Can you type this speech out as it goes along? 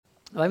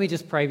Let me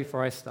just pray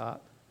before I start.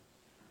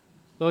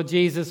 Lord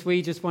Jesus,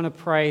 we just want to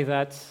pray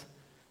that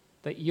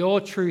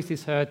your truth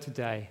is heard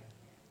today.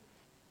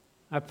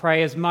 I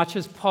pray as much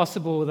as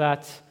possible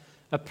that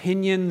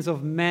opinions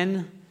of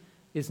men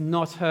is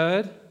not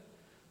heard,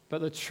 but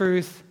the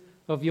truth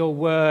of your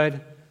word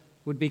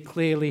would be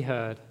clearly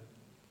heard.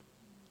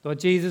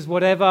 Lord Jesus,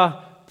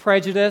 whatever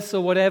prejudice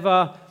or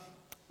whatever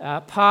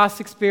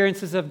past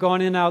experiences have gone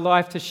in our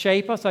life to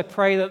shape us, I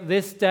pray that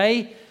this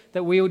day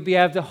that we would be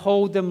able to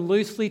hold them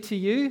loosely to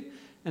you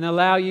and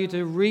allow you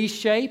to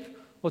reshape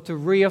or to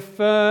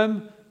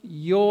reaffirm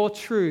your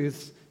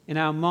truths in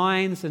our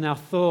minds and our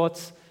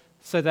thoughts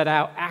so that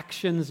our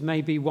actions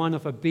may be one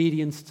of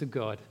obedience to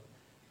God.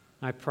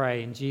 I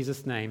pray in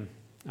Jesus' name.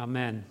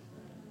 Amen.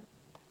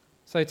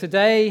 So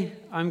today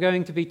I'm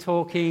going to be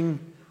talking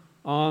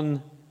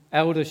on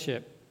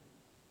eldership.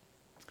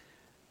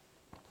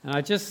 And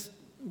I just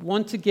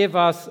want to give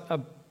us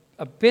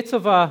a bit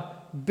of a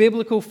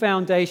biblical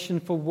foundation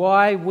for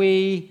why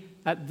we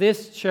at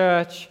this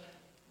church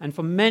and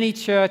for many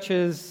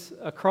churches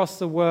across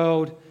the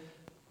world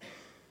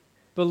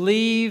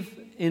believe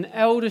in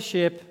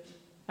eldership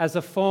as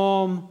a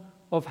form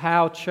of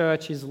how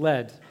church is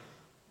led.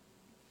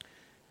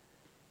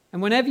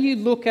 And whenever you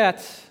look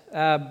at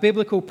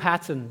biblical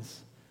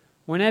patterns,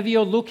 whenever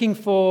you're looking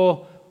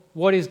for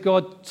what is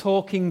God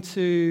talking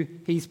to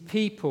his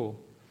people,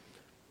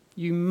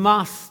 you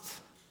must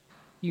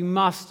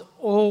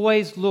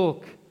always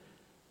look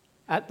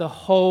at the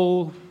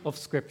whole of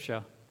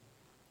Scripture.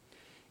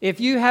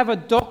 If you have a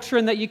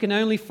doctrine that you can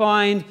only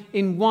find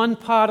in one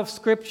part of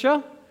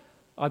Scripture,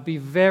 I'd be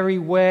very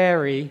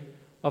wary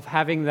of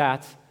having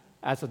that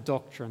as a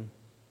doctrine.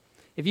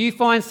 If you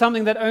find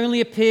something that only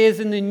appears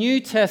in the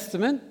New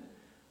Testament,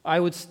 I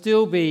would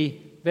still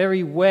be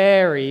very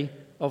wary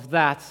of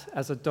that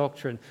as a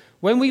doctrine.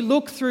 When we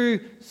look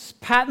through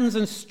patterns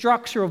and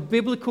structure of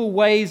biblical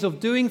ways of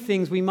doing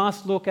things, we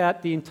must look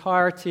at the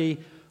entirety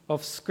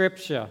of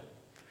Scripture.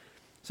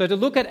 So to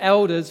look at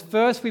elders,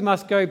 first we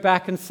must go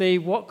back and see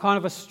what kind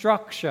of a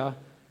structure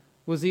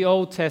was the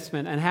Old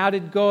Testament and how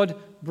did God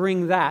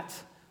bring that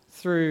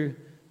through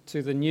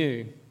to the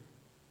New.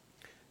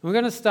 We're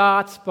going to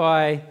start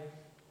by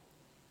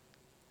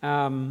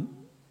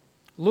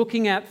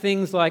looking at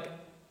things like,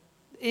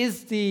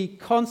 is the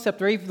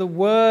concept or even the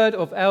word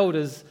of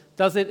elders,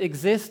 does it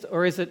exist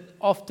or is it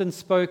often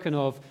spoken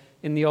of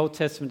in the Old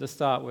Testament to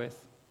start with?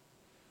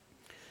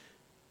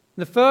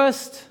 The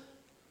first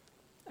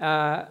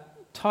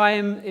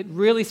time it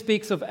really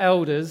speaks of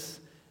elders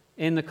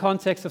in the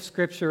context of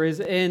Scripture is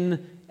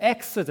in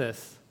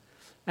Exodus.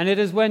 And it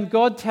is when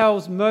God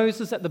tells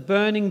Moses at the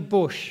burning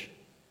bush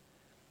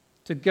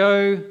to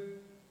go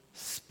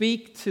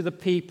speak to the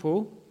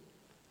people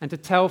and to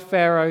tell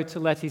Pharaoh to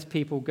let his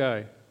people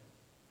go.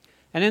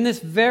 And in this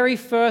very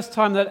first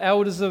time that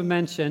elders are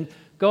mentioned,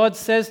 God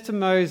says to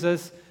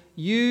Moses,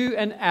 you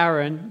and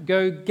Aaron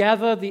go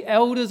gather the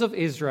elders of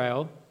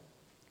Israel,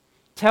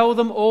 tell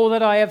them all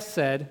that I have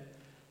said,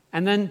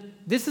 and then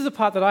this is a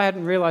part that I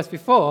hadn't realized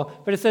before,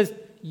 but it says,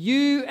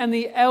 you and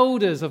the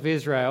elders of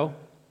Israel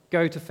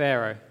go to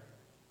Pharaoh.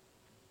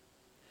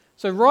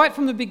 So right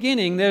from the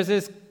beginning, there's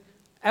this,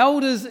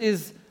 elders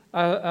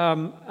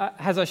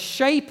has a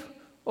shape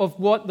of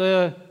what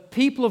the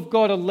people of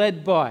God are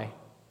led by.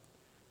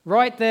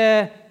 Right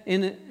there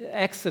in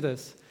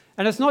Exodus.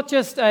 And it's not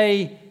just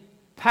a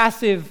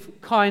passive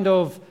kind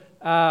of,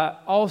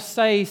 I'll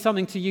say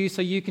something to you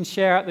so you can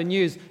share out the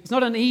news. It's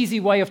not an easy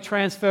way of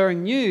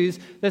transferring news.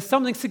 There's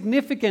something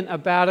significant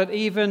about it,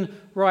 even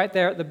right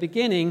there at the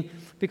beginning,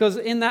 because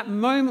in that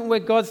moment where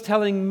God's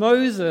telling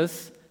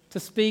Moses to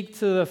speak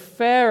to the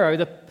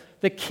Pharaoh,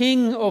 the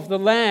king of the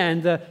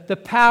land,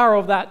 the power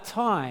of that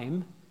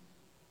time,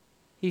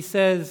 he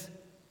says,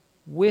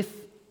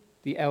 with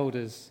the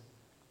elders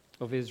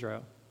of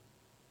Israel.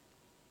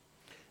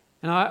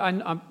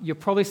 And you're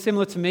probably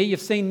similar to me. You've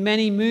seen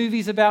many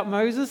movies about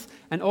Moses,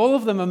 and all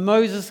of them are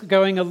Moses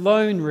going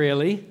alone,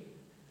 really,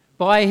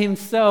 by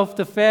himself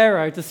to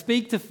Pharaoh, to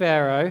speak to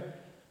Pharaoh,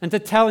 and to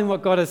tell him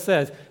what God has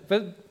said.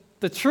 But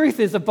the truth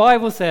is, the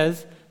Bible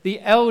says,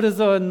 the elders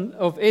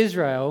of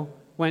Israel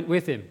went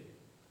with him.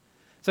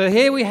 So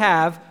here we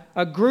have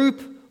a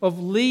group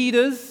of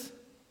leaders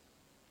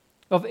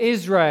of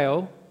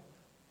Israel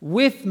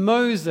with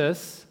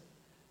Moses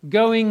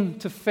going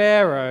to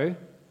Pharaoh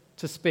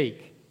to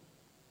speak.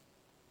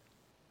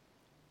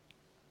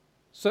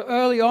 So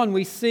early on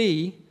we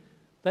see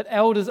that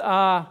elders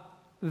are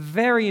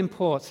very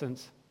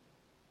important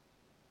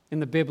in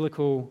the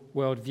biblical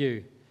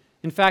worldview.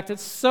 In fact,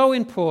 it's so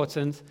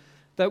important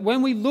that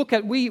when we look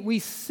at, we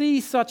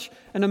see such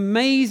an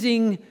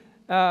amazing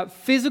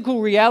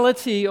physical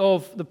reality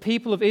of the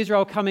people of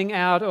Israel coming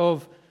out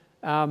of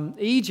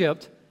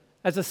Egypt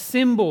as a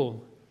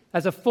symbol,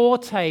 as a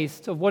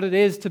foretaste of what it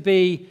is to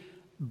be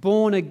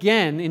born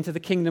again into the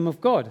kingdom of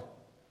God.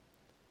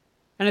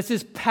 And it's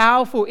this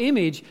powerful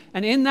image,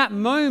 and in that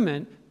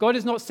moment, God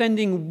is not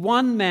sending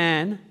one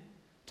man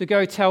to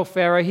go tell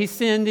Pharaoh, he's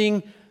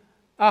sending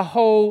a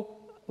whole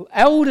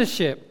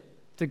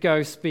eldership to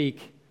go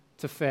speak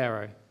to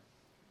Pharaoh.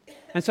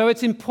 And so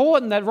it's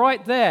important that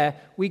right there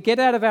we get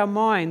out of our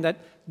mind that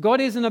God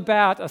isn't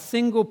about a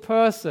single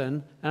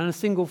person and a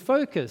single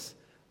focus.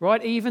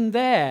 Right? Even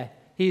there,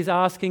 he's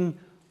asking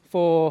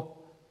for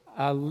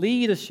a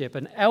leadership,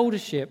 an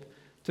eldership,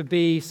 to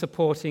be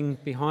supporting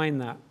behind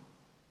that.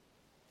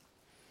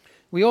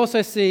 We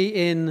also see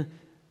in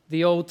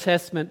the Old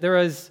Testament there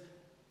is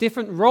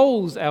different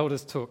roles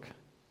elders took,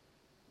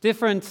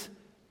 different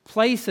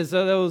places.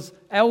 So there was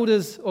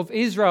elders of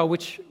Israel,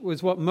 which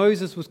was what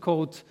Moses was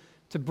called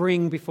to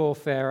bring before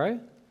Pharaoh.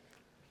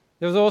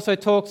 There was also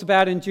talks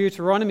about in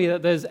Deuteronomy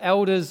that there's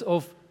elders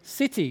of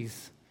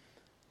cities.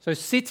 So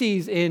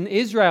cities in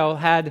Israel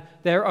had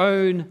their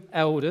own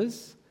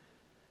elders,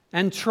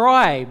 and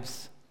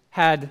tribes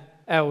had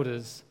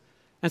elders.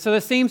 And so there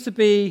seems to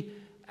be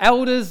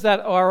elders that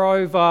are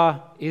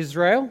over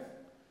Israel,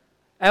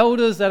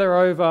 elders that are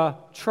over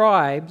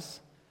tribes,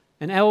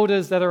 and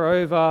elders that are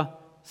over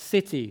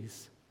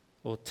cities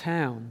or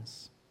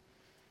towns.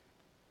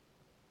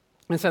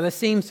 And so there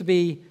seems to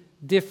be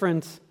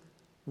different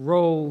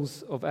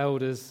roles of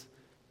elders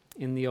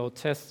in the Old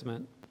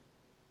Testament.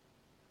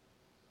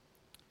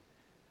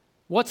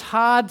 What's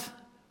hard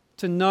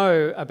to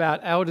know about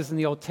elders in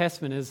the Old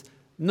Testament is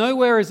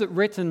nowhere is it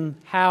written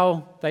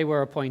how they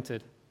were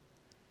appointed.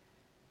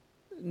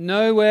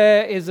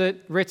 Nowhere is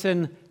it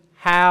written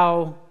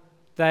how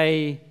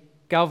they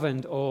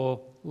governed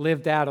or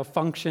lived out or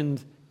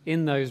functioned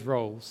in those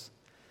roles.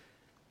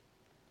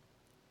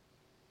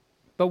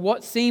 But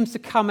what seems to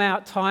come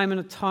out time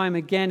and time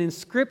again in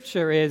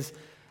Scripture is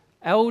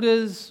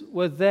elders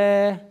were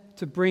there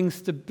to bring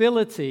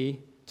stability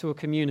to a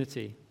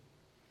community.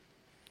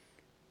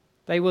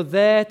 They were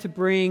there to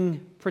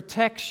bring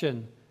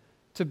protection,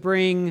 to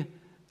bring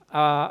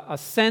a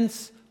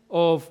sense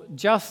of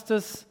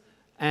justice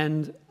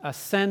and a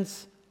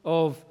sense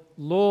of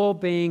law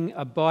being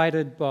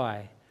abided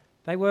by.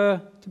 They were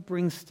to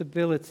bring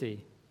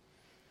stability.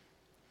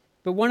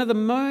 But one of the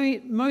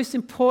most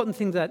important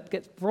things that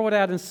gets brought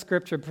out in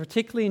Scripture,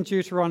 particularly in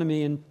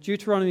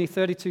Deuteronomy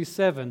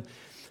 32:7,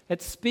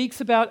 it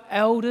speaks about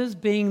elders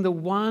being the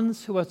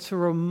ones who are to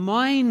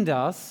remind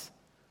us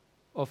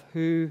of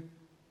who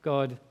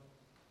God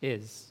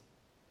is.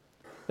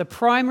 The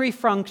primary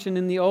function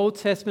in the Old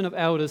Testament of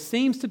elders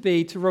seems to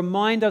be to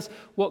remind us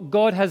what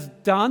God has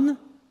done,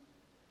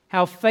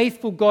 how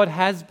faithful God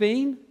has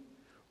been.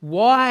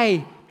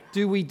 Why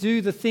do we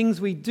do the things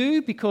we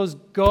do? Because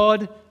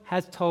God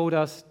has told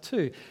us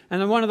to.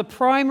 And one of the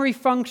primary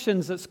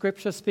functions that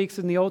Scripture speaks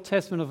in the Old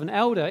Testament of an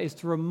elder is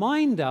to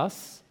remind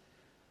us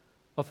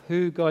of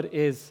who God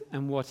is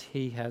and what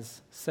He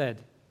has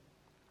said.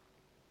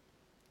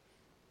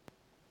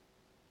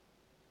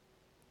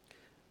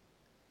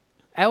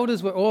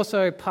 Elders were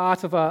also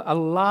part of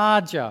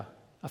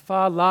a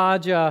far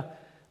larger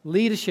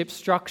leadership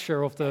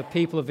structure of the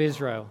people of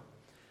Israel.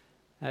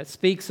 It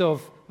speaks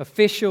of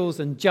officials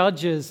and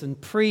judges and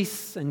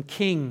priests and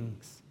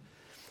kings.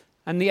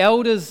 And the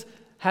elders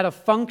had a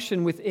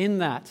function within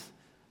that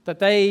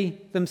they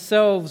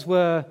themselves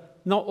were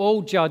not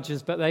all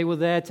judges, but they were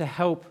there to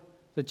help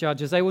the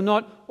judges. They were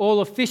not all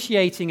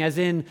officiating as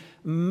in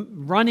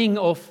running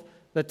off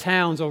the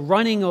towns or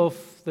running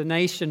off the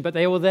nation, but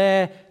they were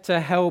there to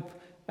help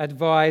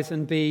advise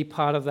and be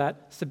part of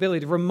that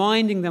stability,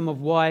 reminding them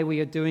of why we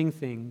are doing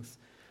things.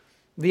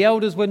 The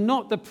elders were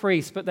not the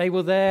priests, but they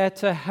were there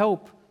to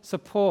help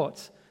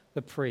support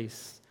the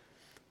priests.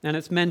 And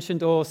it's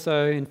mentioned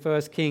also in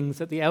 1 Kings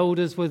that the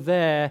elders were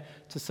there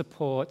to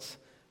support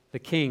the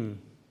king.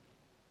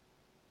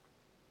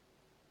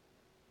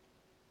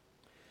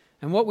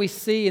 And what we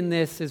see in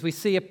this is we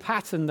see a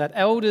pattern that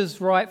elders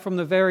right from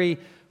the very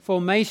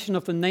formation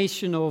of the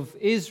nation of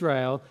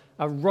Israel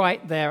are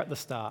right there at the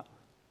start.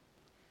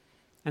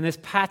 And this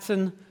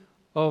pattern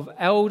of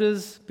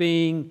elders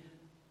being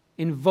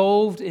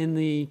involved in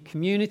the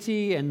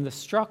community and the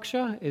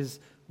structure is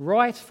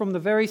right from the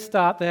very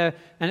start there.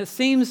 And it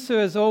seems to,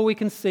 as all we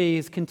can see,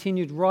 is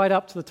continued right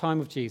up to the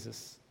time of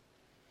Jesus.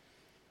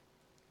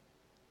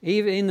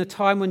 Even in the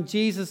time when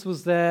Jesus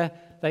was there,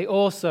 they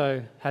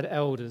also had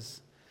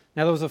elders.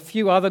 Now, there was a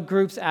few other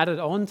groups added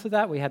on to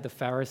that. We had the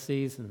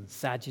Pharisees and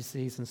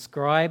Sadducees and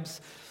scribes.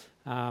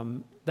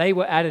 They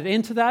were added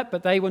into that,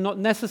 but they were not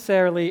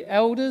necessarily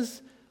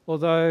elders,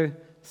 although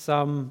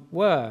some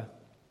were.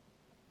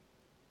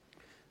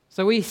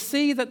 So we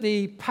see that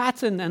the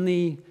pattern and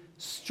the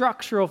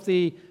structure of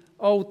the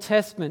Old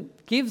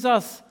Testament gives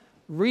us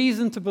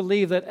reason to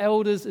believe that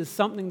elders is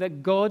something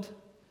that God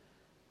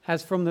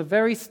has from the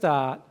very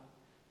start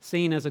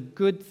seen as a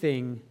good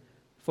thing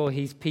for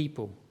His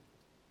people.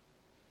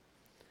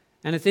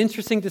 And it's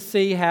interesting to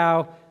see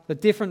how the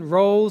different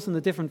roles and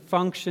the different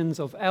functions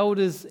of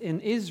elders in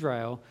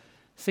Israel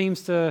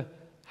seems to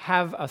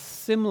have a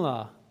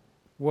similar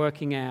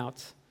working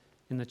out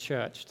in the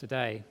church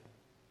today.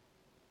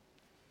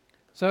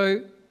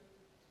 So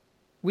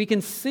we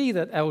can see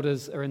that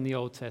elders are in the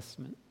Old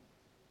Testament.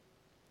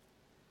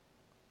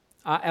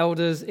 Are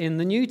elders in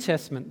the New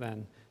Testament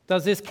then?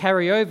 Does this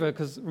carry over?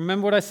 Because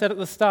remember what I said at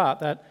the start,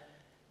 that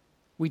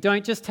we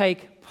don't just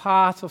take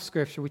part of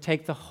Scripture, we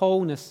take the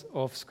wholeness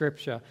of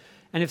Scripture.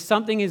 And if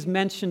something is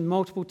mentioned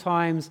multiple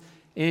times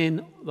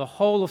in the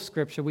whole of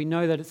Scripture, we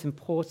know that it's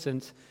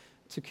important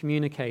to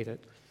communicate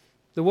it.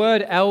 The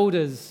word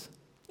elders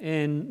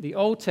in the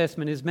Old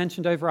Testament is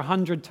mentioned over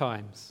 100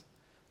 times.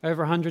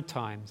 Over 100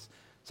 times.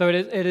 So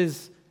it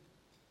is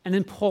an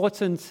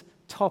important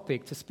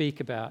topic to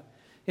speak about.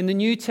 In the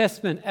New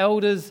Testament,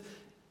 elders,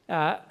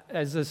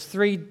 as there's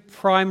three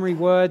primary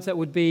words that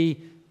can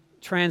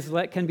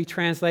be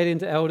translated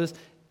into elders,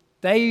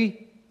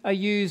 they are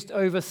used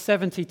over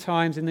 70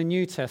 times in the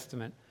New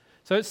Testament.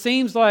 So it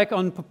seems like,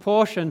 on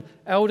proportion,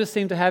 elders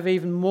seem to have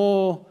even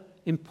more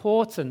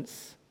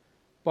importance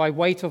by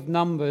weight of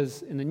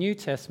numbers in the New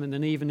Testament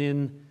than even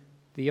in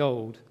the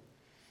Old.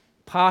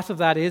 Part of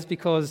that is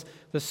because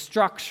the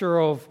structure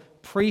of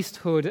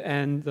priesthood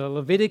and the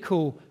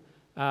Levitical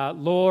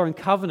law and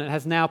covenant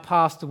has now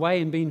passed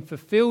away and been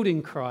fulfilled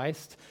in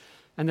Christ,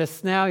 and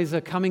this now is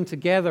a coming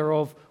together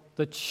of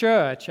the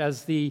church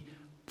as the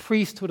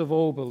priesthood of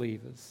all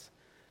believers.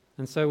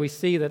 And so we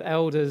see that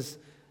elders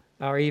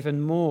are even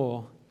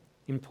more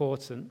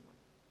important.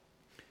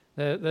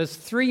 There's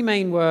three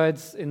main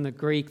words in the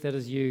Greek that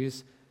is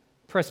used: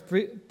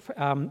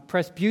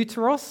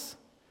 presbyteros,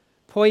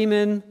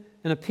 poimen,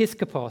 and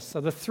episkopos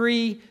are the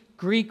three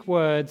Greek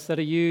words that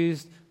are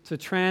used to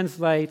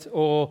translate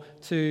or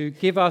to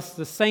give us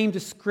the same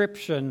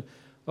description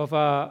of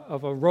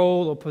a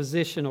role or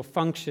position or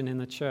function in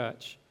the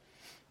church.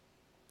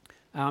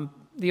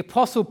 The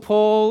Apostle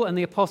Paul and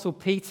the Apostle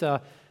Peter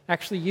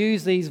actually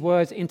use these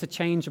words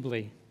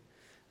interchangeably.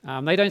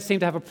 They don't seem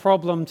to have a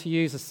problem to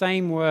use the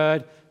same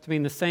word to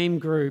mean the same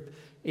group,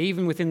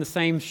 even within the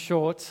same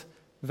short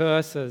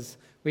verses.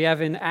 We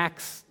have in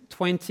Acts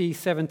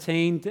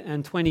 20:17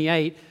 and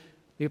 28,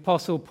 the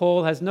Apostle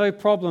Paul has no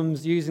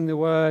problems using the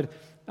word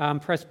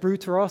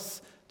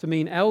presbyteros to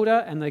mean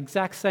elder, and the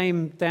exact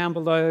same down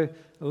below,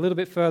 a little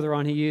bit further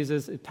on, he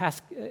uses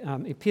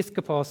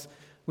episkopos,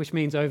 which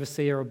means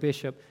overseer or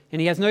bishop.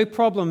 And he has no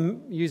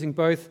problem using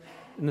both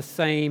in the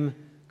same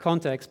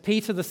context.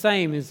 Peter the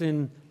same is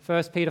in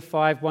 1 Peter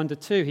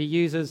 5:1-2. He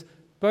uses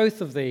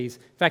both of these.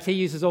 In fact, he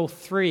uses all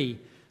three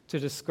to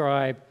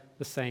describe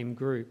the same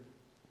group.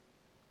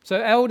 So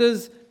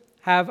elders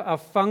have a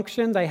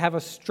function, they have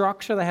a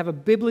structure, they have a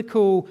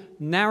biblical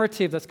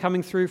narrative that's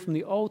coming through from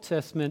the Old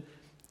Testament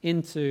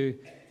into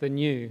the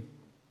New.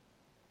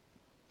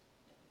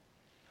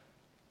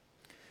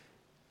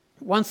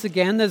 Once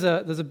again, there's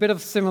a bit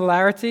of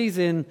similarities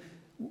in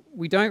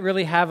we don't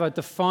really have a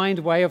defined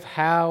way of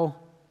how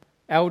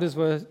elders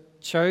were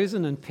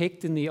chosen and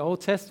picked in the Old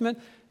Testament,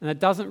 and it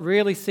doesn't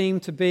really seem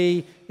to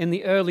be in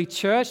the early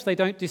church. They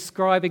don't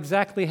describe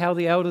exactly how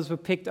the elders were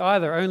picked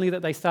either, only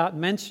that they start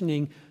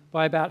mentioning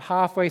by about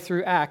halfway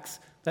through Acts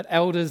that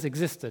elders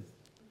existed.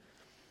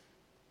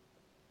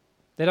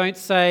 They don't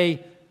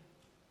say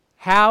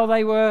how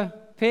they were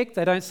picked.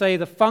 They don't say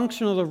the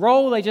function or the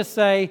role. They just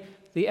say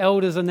the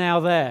elders are now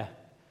there.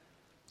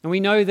 And we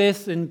know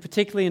this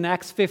particularly in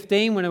Acts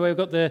 15 when we've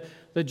got the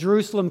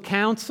Jerusalem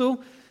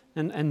Council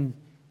and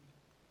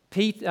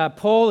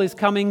Paul is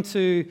coming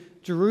to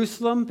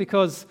Jerusalem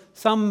because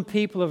some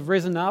people have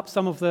risen up.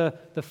 Some of the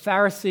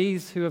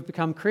Pharisees who have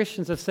become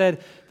Christians have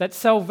said that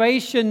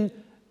salvation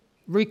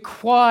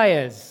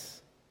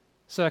requires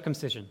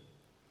circumcision.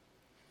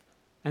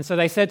 And so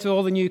they said to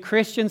all the new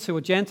Christians who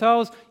were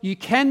Gentiles, you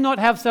cannot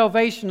have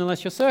salvation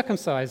unless you're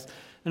circumcised.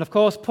 And of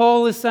course,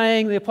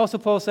 the Apostle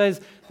Paul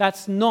says,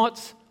 that's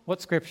not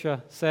what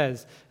Scripture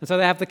says. And so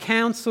they have the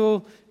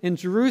council in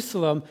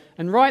Jerusalem,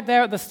 and right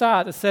there at the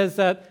start it says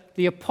that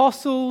the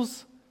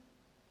apostles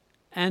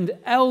and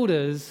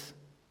elders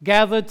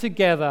gathered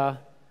together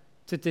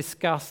to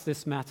discuss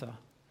this matter.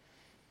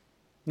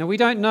 Now, we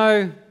don't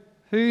know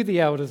who the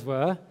elders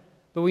were,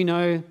 but we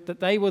know that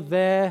they were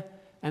there,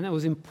 and it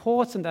was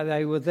important that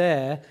they were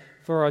there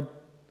for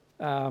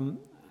a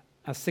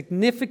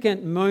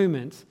significant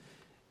moment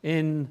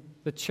in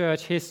the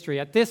church history.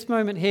 At this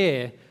moment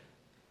here,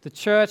 the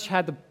church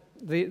had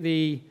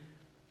the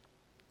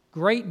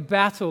great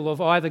battle of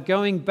either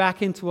going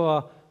back into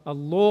a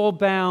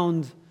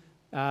law-bound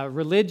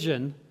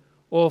religion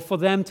or for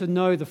them to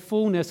know the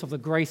fullness of the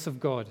grace of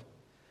God.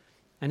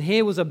 And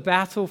here was a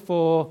battle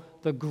for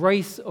the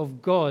grace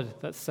of God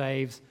that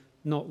saves,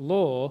 not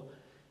law.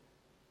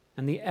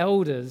 And the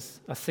elders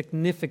are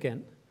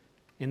significant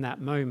in that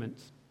moment.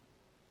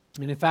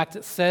 And in fact,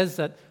 it says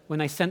that when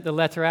they sent the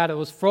letter out, it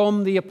was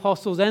from the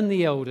apostles and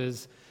the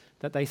elders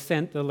that they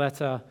sent the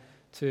letter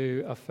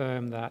to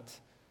affirm that.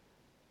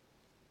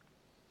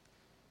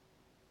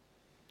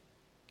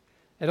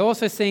 It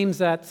also seems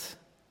that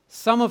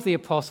some of the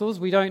apostles,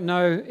 we don't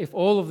know if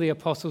all of the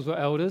apostles were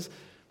elders,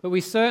 but we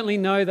certainly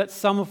know that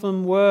some of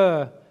them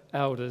were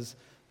elders.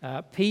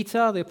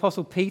 Peter, the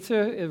apostle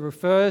Peter, it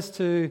refers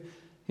to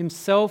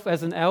himself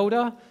as an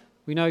elder.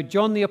 We know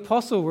John the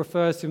apostle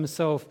refers to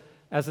himself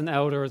as an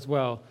elder as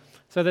well.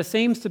 So there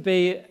seems to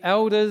be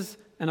elders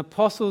and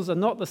apostles are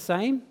not the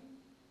same,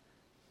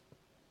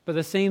 but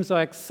there seems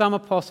like some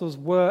apostles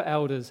were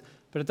elders,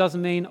 but it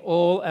doesn't mean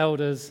all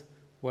elders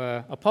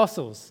were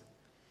apostles.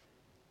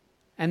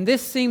 And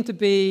this seemed to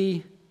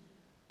be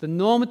the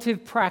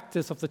normative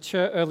practice of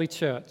the early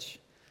church.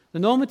 The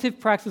normative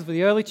practice of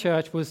the early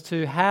church was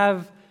to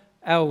have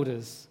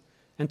elders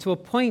and to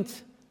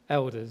appoint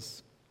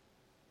elders.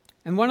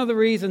 And one of the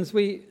reasons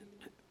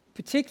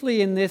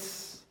particularly in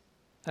this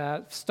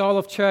style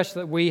of church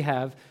that we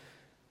have,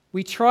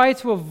 we try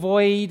to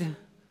avoid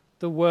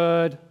the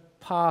word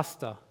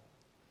pastor.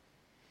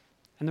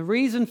 And the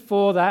reason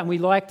for that, and we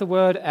like the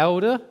word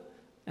elder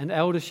and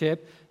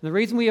eldership, and the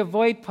reason we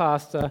avoid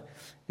pastor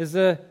is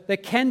that there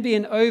can be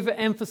an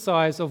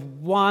overemphasis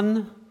of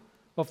one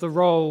of the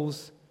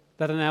roles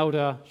that an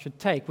elder should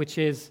take, which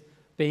is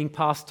being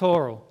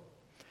pastoral.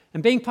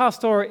 And being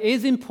pastoral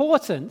is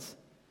important,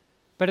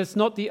 but it's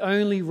not the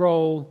only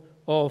role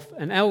of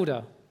an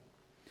elder.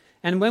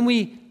 And when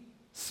we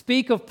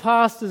speak of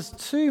pastors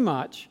too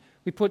much,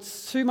 we put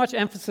too much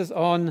emphasis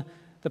on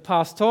the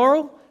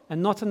pastoral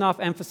and not enough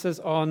emphasis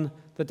on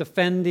the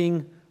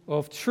defending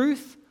of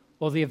truth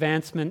or the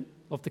advancement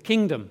of the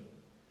kingdom.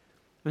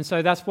 And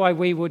so that's why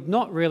we would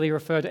not really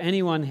refer to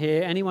anyone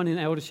in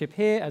eldership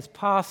here, as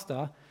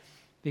pastor,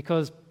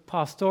 because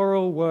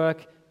pastoral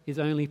work is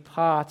only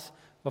part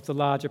of the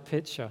larger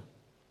picture.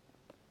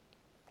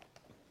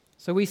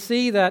 So we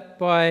see that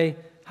by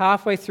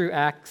halfway through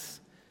Acts,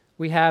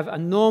 we have a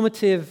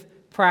normative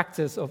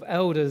practice of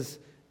elders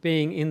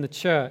being in the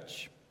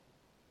church.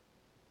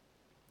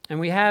 And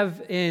we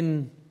have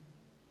in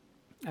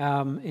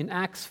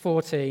Acts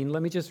 14,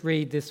 let me just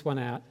read this one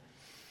out.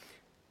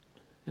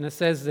 And it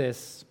says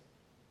this.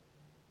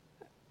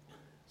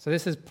 So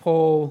this is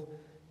Paul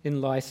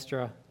in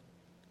Lystra.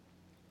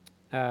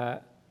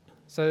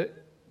 So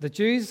the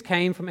Jews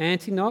came from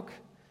Antioch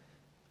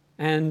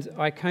and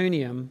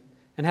Iconium,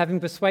 and having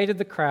persuaded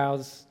the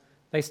crowds,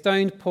 they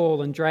stoned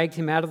Paul and dragged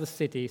him out of the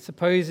city,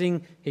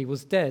 supposing he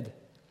was dead.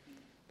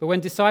 But when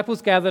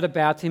disciples gathered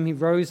about him, he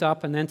rose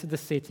up and entered the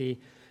city,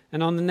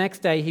 and on the next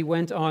day he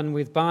went on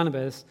with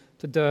Barnabas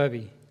to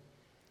Derbe.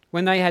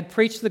 When they had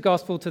preached the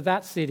gospel to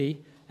that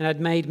city and had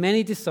made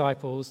many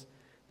disciples,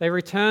 they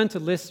returned to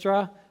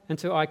Lystra and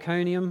to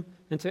Iconium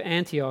and to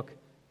Antioch,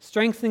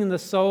 strengthening the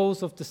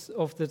souls of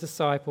the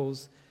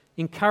disciples,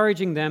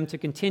 encouraging them to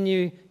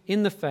continue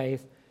in the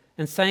faith,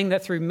 and saying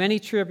that through many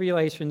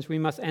tribulations we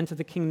must enter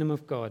the kingdom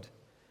of God.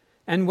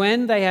 And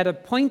when they had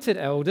appointed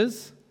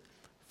elders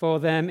for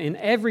them in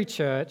every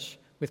church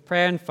with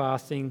prayer and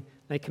fasting,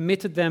 they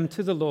committed them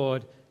to the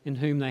Lord in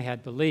whom they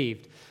had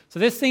believed. So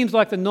this seems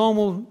like the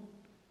normal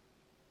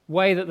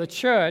way that the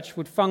church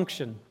would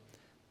function,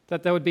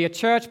 that there would be a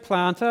church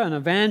planter, an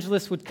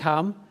evangelist would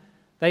come,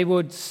 they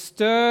would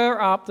stir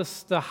up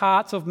the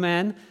hearts of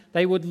men,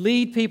 they would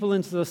lead people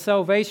into the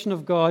salvation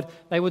of God,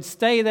 they would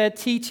stay there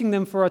teaching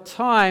them for a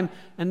time,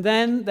 and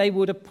then they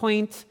would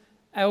appoint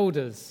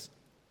elders.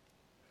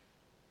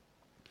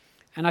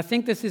 And I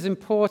think this is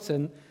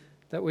important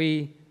that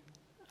we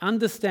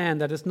understand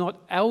that it's not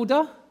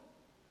elder,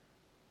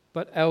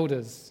 but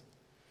elders.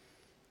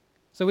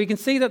 So we can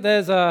see that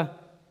there's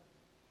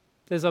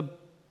a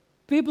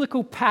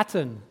biblical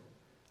pattern,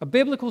 a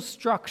biblical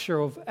structure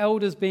of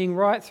elders being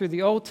right through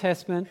the Old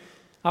Testament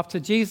up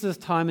to Jesus'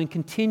 time and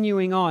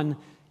continuing on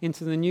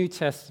into the New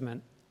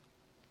Testament.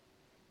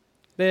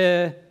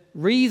 The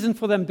reason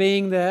for them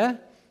being there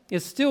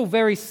is still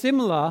very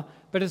similar,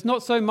 but it's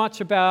not so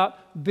much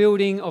about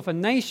building of a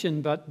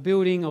nation, but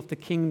building of the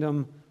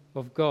kingdom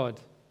of God.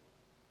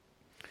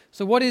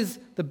 So what is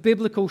the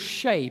biblical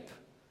shape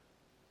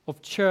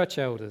of church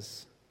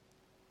elders?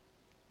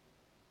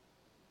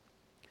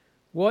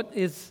 What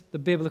is the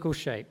biblical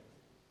shape?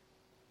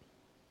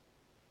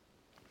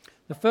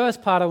 The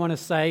first part I want to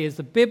say is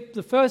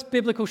the first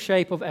biblical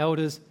shape of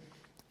elders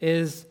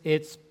is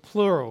it's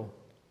plural.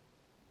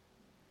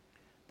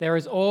 There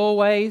is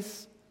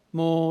always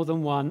more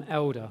than one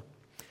elder.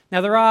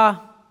 Now there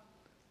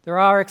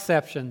are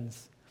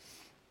exceptions.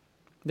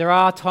 There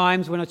are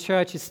times when a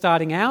church is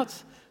starting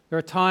out. There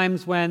are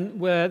times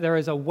where there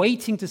is a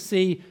waiting to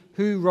see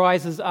who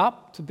rises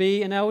up to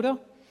be an elder.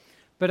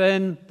 But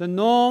in the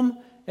norm,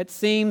 it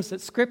seems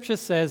that Scripture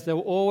says there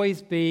will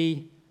always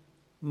be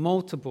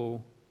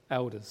multiple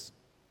elders.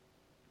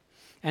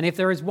 And if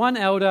there is one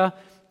elder,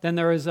 then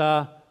there is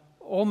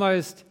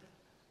almost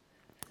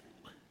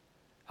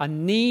a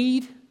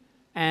need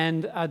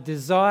and a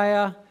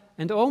desire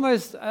and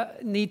almost a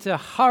need to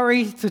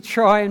hurry to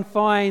try and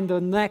find the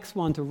next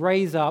one to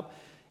raise up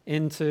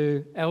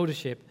into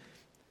eldership.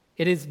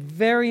 It is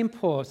very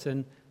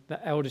important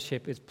that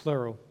eldership is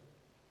plural.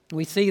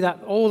 We see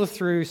that all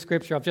through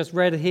Scripture. I've just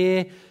read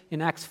here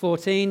in Acts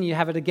 14. You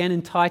have it again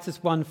in Titus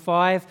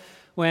 1:5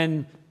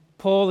 when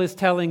Paul is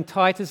telling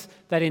Titus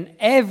that in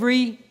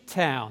every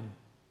town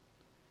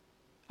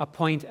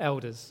appoint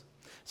elders.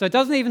 So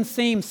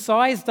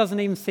size doesn't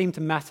even seem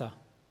to matter.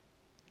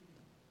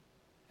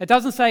 It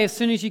doesn't say as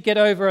soon as you get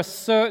over a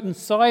certain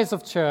size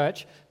of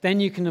church, then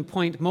you can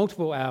appoint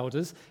multiple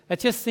elders. It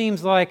just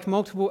seems like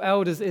multiple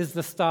elders is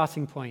the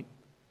starting point.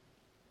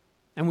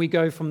 And we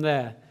go from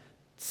there.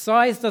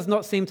 Size does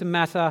not seem to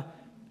matter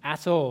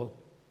at all.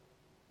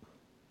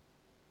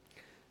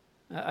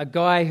 a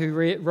guy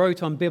who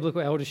wrote on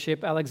biblical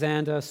eldership,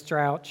 Alexander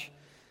Strauch,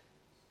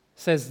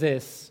 says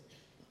this: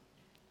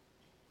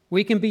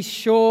 "We can be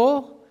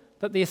sure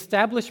that the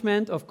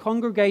establishment of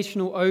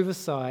congregational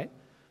oversight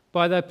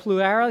by the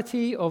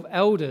plurality of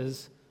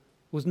elders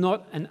was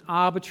not an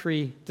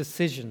arbitrary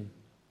decision.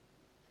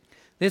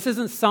 This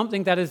isn't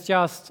something that is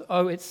just,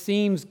 oh, it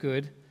seems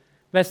good.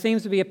 There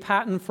seems to be a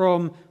pattern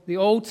from the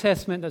Old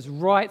Testament that's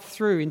right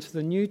through into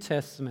the New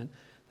Testament,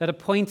 that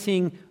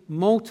appointing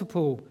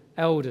multiple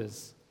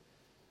elders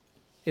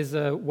is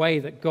a way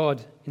that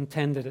God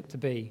intended it to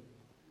be.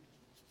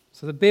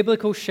 So the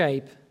biblical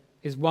shape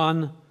is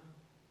one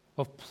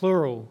of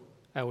plural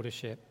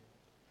eldership.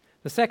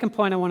 The second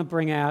point I want to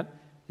bring out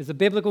is the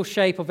biblical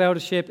shape of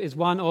eldership is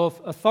one of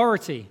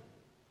authority.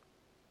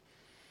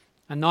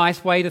 A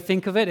nice way to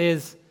think of it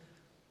is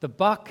the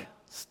buck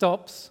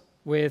stops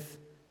with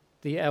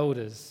the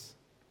elders.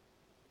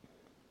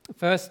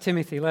 1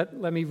 Timothy, let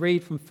me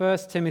read from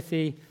 1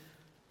 Timothy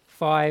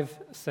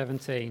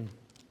 5:17.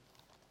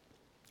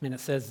 And it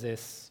says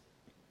this: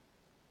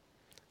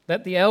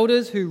 "Let the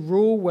elders who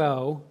rule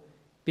well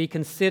be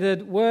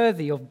considered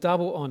worthy of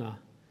double honor,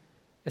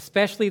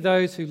 especially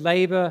those who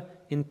labor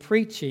in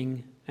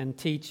preaching and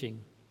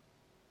teaching."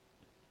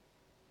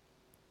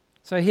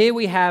 So here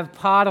we have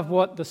part of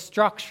what the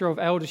structure of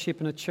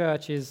eldership in a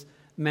church is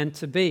meant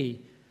to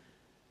be.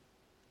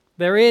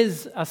 There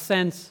is a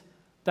sense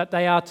that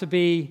they are to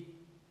be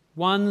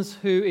ones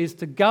who is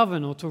to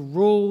govern or to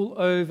rule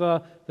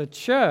over the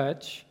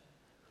church,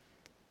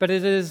 but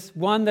it is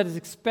one that is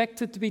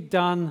expected to be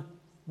done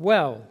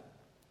well,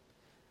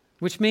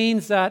 which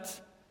means that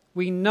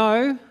we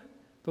know,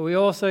 but we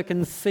also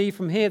can see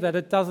from here that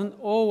it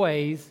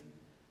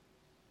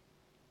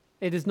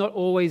is not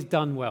always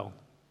done well.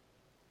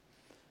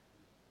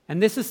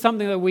 And this is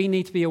something that we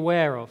need to be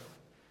aware of.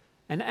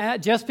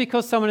 And just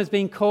because someone is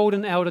being called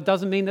an elder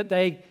doesn't mean that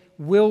they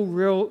will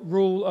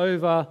rule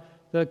over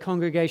the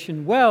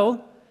congregation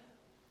well,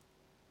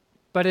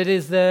 but it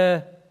is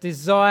their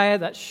desire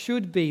that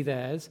should be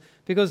theirs,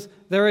 because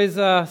there is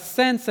a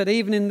sense that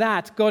even in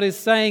that, God is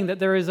saying that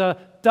there is a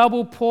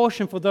double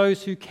portion for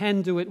those who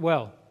can do it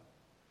well.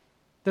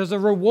 There's a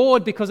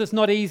reward because it's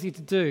not easy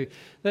to do.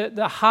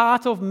 The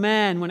heart of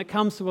man when it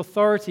comes to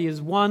authority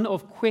is one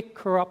of quick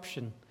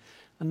corruption.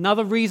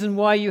 Another reason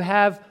why you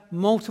have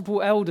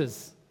multiple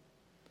elders.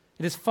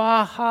 It is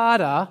far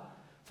harder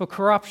for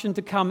corruption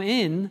to come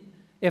in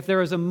if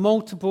there is a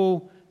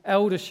multiple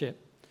eldership.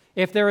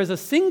 If there is a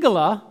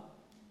singular,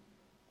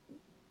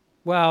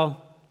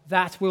 well,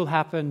 that will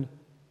happen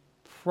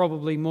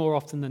probably more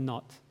often than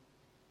not.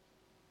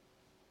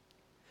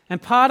 And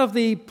part of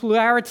the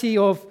plurality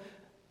of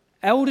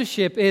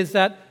eldership is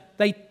that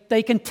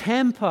they can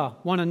temper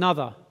one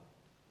another.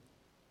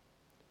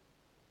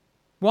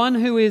 One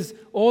who is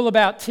all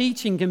about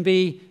teaching can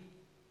be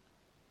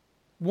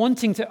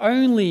wanting to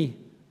only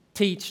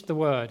teach the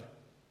word.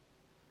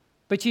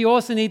 But you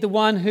also need the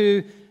one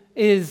who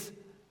is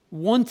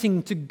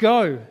wanting to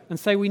go and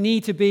say we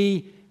need to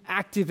be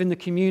active in the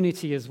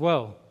community as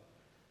well.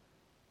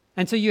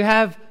 And so you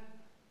have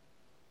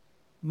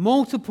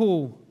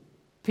multiple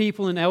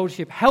people in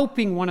eldership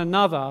helping one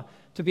another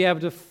to be able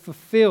to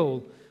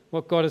fulfill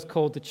what God has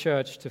called the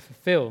church to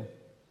fulfill.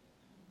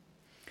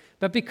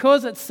 But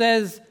because it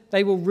says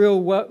they will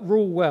rule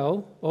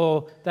well,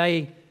 or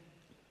they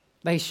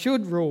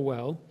should rule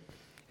well,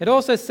 it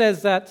also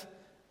says that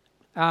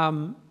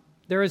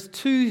there is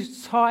two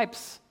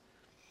types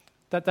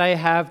that they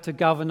have to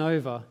govern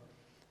over.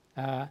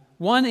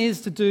 One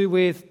is to do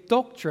with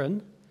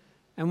doctrine,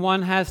 and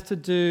one has to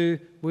do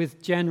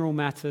with general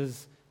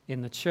matters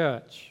in the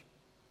church.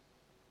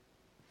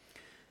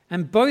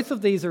 And both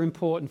of these are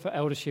important for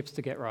elderships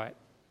to get right.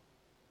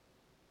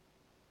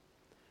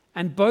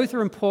 And both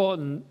are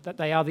important that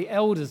they are the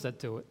elders that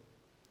do it.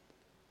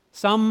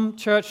 Some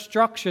church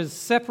structures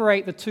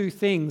separate the two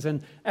things,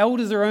 and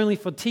elders are only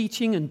for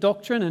teaching and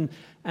doctrine, and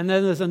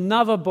then there's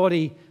another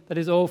body that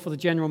is all for the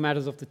general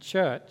matters of the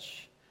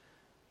church.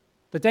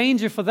 The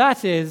danger for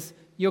that is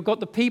you've got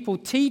the people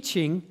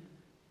teaching,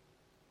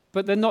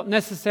 but they're not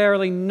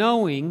necessarily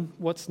knowing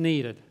what's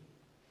needed.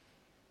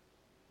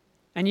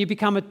 And you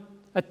become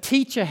a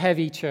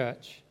teacher-heavy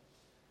church,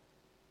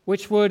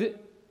 which would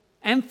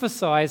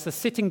emphasize the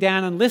sitting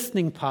down and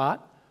listening part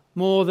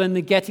more than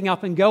the getting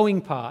up and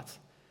going part.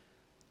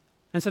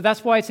 And so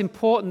that's why it's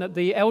important that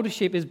the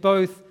eldership is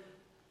both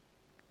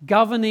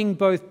governing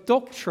both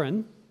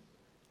doctrine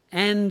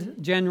and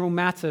general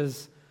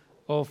matters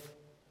of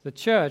the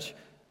church.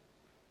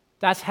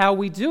 That's how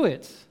we do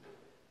it.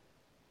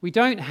 We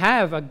don't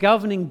have a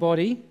governing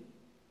body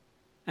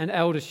and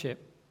eldership.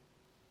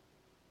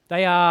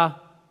 They are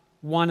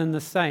one and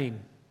the same.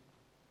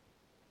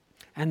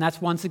 And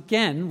that's once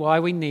again why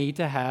we need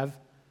to have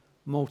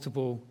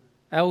multiple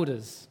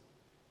elders.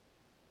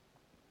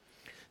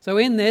 So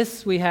in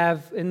this, we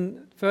have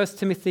in 1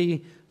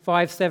 Timothy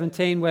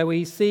 5:17, where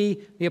we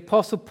see the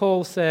Apostle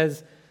Paul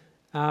says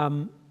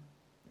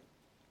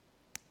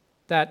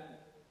that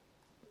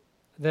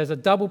there's a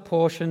double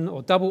portion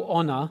or double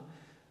honor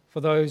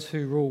for those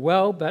who rule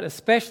well, but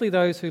especially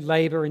those who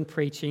labor in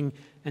preaching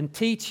and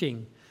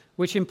teaching,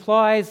 which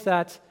implies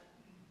that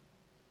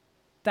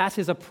that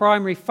is a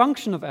primary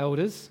function of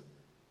elders,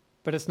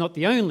 but it's not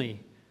the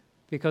only,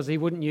 because he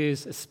wouldn't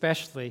use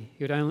especially.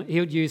 He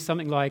would use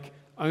something like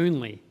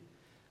only.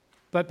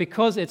 But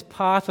because it's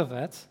part of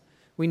it,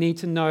 we need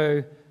to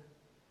know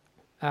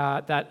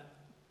that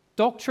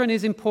doctrine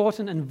is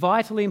important and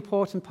vitally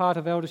important part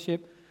of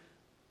eldership,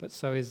 but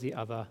so is the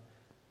other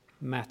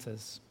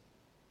matters.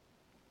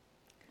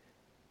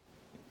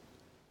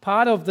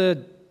 Part of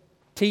the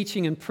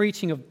teaching and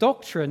preaching of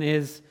doctrine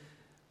is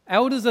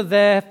elders are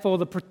there for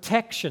the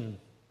protection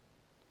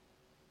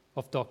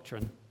of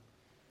doctrine.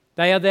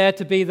 They are there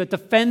to be the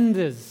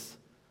defenders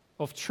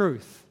of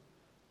truth.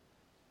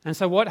 And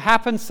so what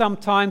happens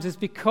sometimes is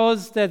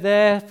because they're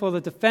there for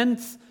the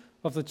defense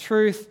of the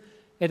truth,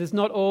 it is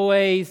not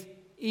always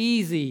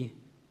easy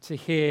to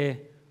hear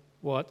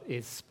what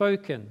is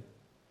spoken.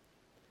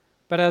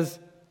 But as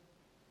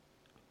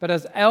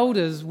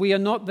elders, we are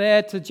not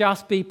there to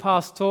just be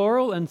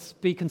pastoral and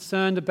be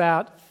concerned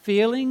about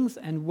feelings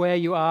and where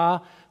you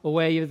are or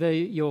where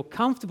you're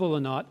comfortable or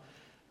not.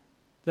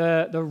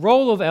 The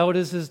role of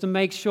elders is to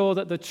make sure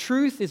that the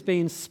truth is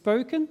being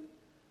spoken,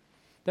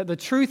 that the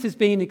truth is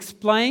being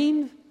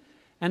explained,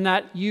 and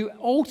that you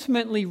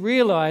ultimately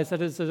realize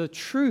that it's a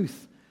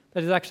truth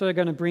that is actually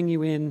going to bring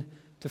you in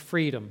to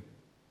freedom.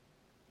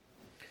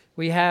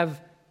 We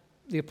have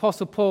the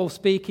Apostle Paul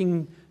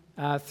speaking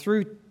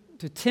through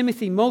to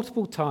Timothy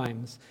multiple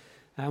times.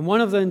 And one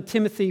of them, in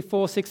Timothy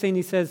 4:16,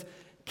 he says,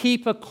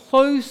 keep a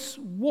close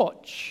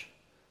watch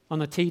on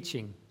the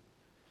teaching.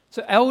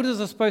 So elders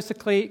are supposed to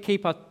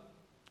keep a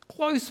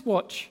close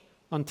watch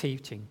on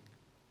teaching.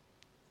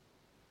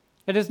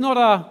 It is not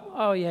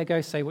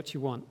go say what you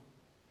want.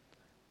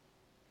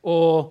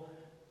 Or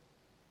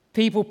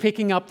people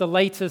picking up the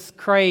latest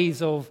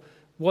craze of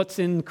what's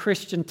in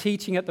Christian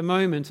teaching at the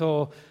moment,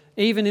 or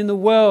even in the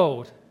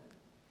world.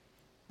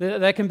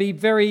 There can be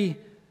very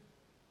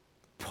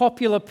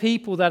popular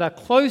people that are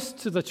close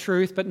to the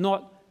truth but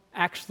not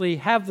actually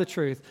have the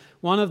truth.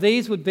 One of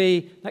these would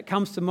be, that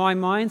comes to my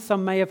mind,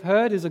 some may have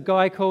heard, is a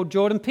guy called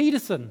Jordan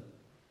Peterson.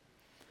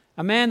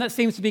 A man that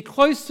seems to be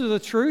close to the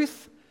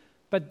truth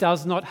but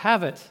does not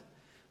have it.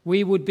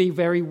 We would be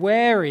very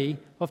wary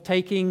of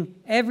taking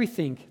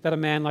everything that a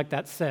man like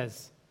that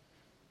says.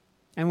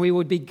 And we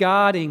would be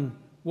guarding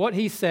what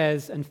he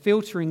says and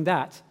filtering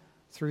that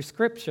through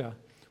Scripture.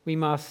 We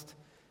must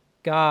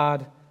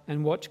guard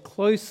and watch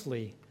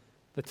closely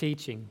the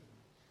teaching.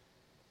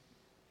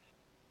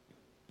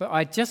 But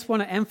I just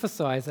want to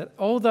emphasize that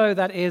although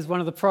that is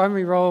one of the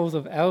primary roles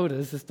of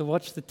elders, is to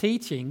watch the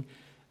teaching,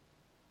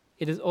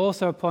 it is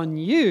also upon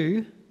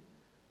you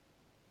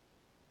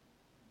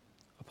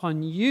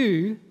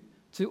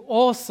to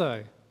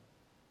also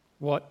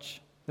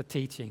watch the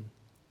teaching.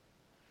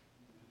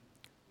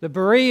 The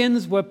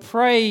Bereans were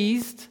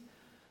praised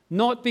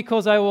not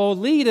because they were all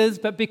leaders,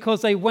 but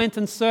because they went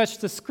and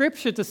searched the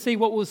Scripture to see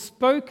what was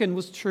spoken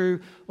was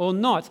true or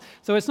not.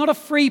 So it's not a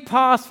free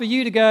pass for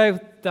you to go,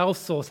 they'll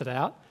sort it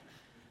out.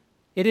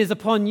 It is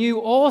upon you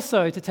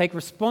also to take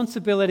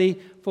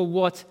responsibility for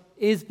what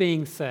is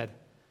being said.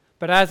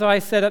 But as I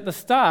said at the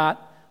start,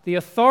 the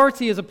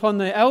authority is upon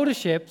the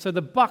eldership, so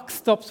the buck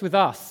stops with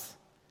us.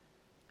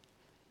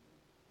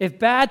 If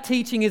bad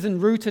teaching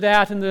isn't rooted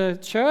out in the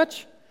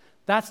church,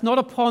 that's not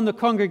upon the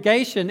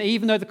congregation,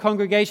 even though the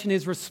congregation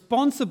is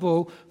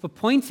responsible for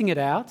pointing it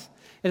out.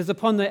 It is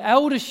upon the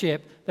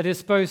eldership that is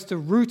supposed to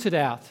root it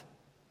out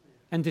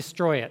and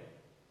destroy it.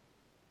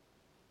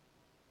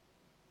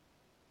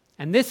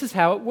 And this is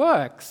how it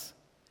works.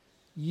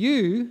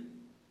 You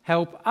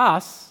help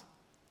us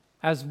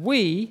as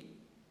we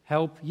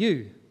help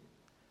you.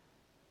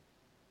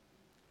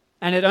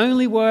 And it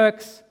only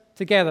works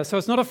together. So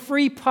it's not a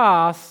free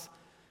pass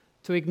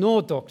to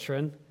ignore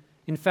doctrine.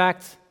 In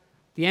fact,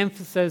 the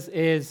emphasis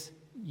is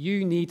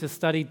you need to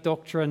study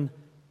doctrine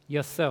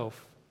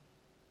yourself.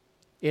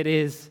 It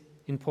is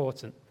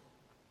important.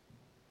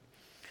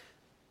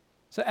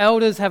 So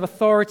elders have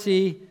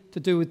authority to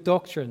do with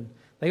doctrine.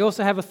 They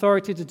also have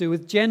authority to do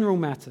with general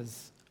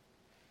matters.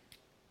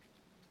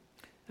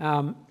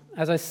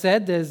 As I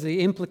said, there's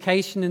the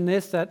implication in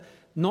this that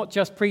not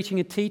just preaching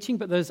and teaching,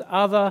 but there's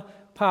other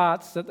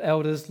parts that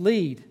elders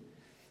lead.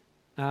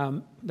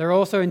 They're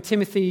also in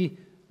Timothy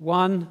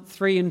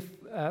 1:3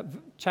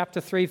 and chapter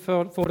 3,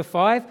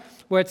 4-5,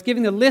 where it's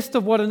giving a list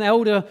of what an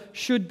elder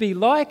should be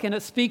like, and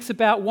it speaks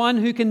about one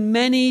who can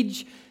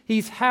manage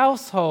his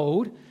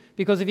household,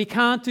 because if he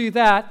can't do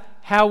that,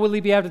 how will he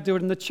be able to do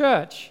it in the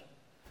church?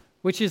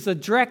 Which is a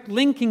direct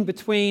linking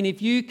between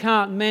if you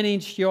can't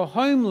manage your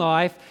home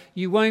life,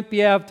 you won't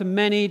be able to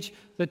manage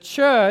the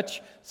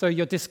church, so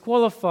you're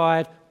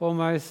disqualified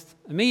almost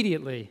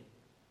immediately.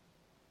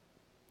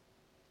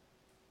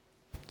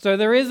 So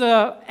there is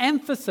an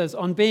emphasis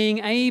on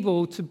being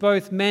able to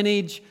both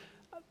manage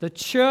the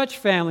church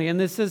family, and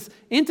this is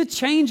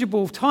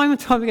interchangeable time and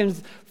time again.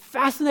 It's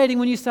fascinating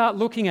when you start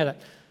looking at it.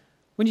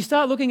 When you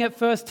start looking at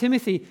 1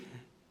 Timothy,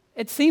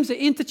 it seems to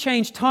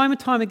interchange time and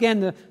time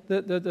again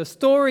the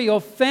story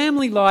of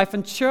family life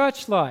and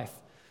church life.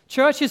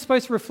 Church is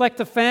supposed to reflect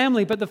the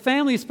family, but the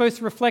family is supposed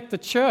to reflect the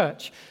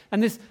church.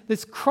 And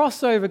this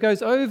crossover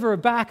goes over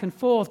back and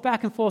forth,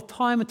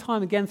 time and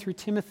time again through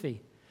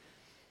Timothy.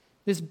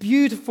 This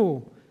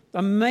beautiful,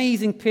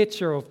 amazing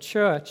picture of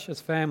church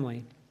as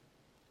family.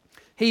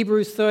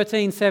 Hebrews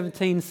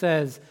 13:17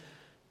 says,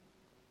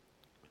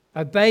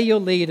 "Obey your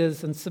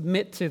leaders and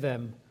submit to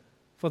them,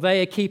 for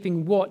they are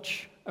keeping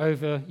watch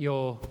over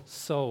your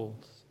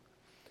souls."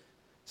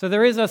 So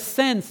there is a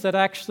sense that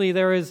actually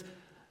there is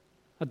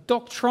a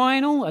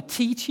doctrinal, a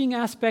teaching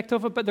aspect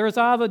of it, but there is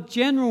other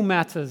general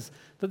matters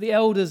that the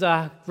elders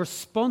are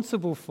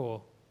responsible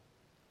for.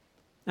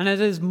 And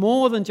it is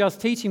more than just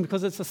teaching,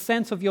 because it's a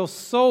sense of your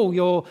soul,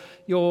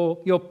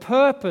 your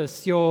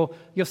purpose, your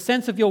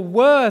sense of your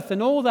worth,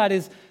 and all that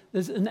is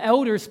an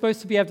elder is supposed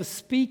to be able to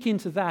speak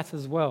into that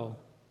as well.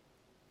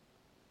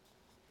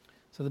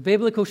 So the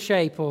biblical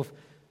shape of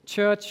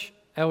church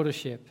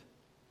eldership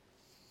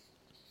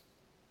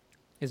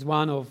is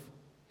one of,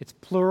 it's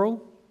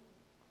plural,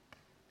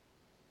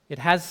 it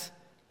has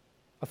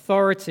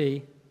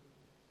authority,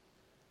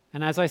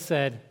 and as I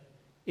said,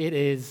 it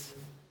is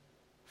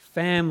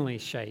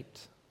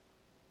family-shaped.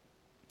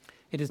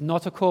 It is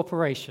not a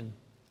corporation.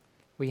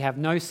 We have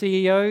no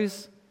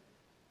CEOs,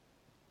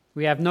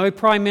 we have no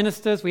prime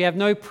ministers, we have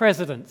no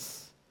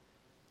presidents.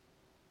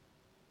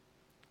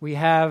 We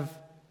have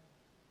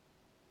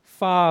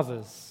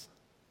fathers.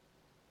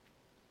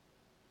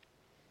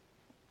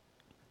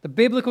 The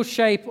biblical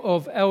shape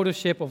of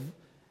eldership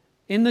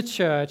in the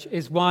church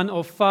is one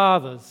of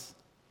fathers.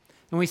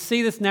 And we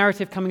see this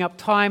narrative coming up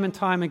time and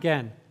time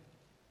again.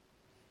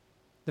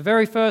 The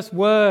very first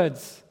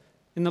words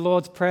in the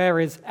Lord's Prayer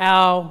is,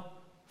 "Our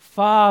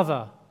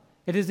Father."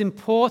 It is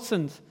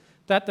important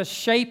that the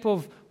shape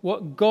of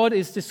what God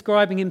is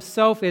describing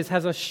himself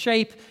has a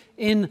shape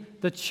in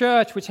the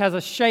church, which has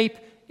a shape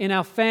in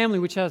our family,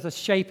 which has a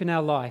shape in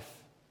our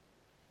life.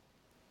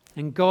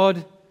 And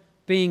God,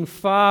 being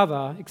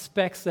Father,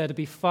 expects there to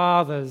be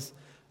fathers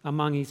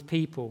among his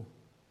people.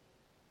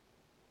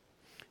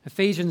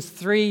 Ephesians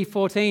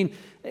 3:14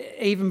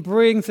 even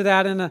brings it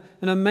out in an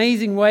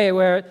amazing way,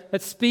 where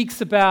it speaks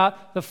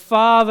about the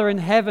Father in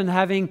heaven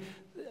having,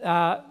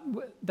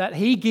 that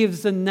he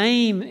gives a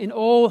name in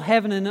all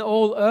heaven and in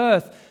all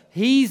earth.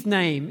 His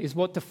name is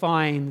what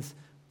defines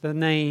the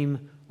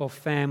name of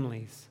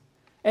families.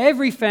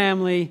 Every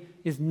family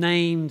is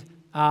named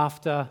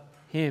after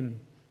him,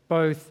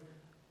 both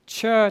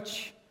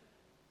church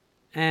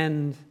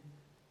and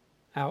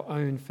our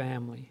own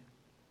family.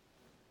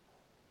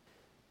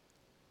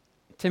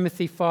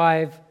 Timothy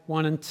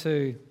 5:1 and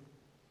 2.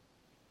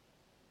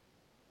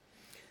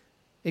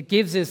 It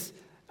gives this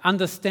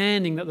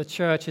understanding that the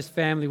church is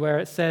family, where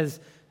it says,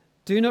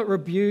 "Do not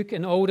rebuke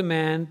an older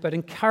man, but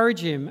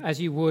encourage him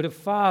as you would a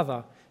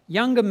father,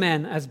 younger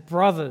men as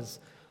brothers,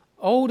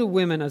 older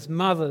women as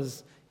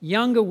mothers,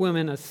 younger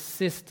women as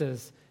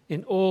sisters,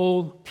 in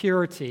all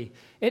purity."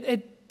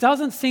 It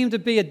doesn't seem to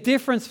be a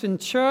difference in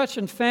church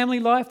and family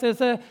life.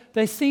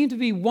 They seem to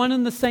be one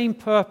and the same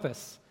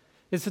purpose.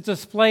 Is to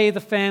display the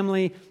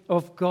family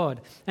of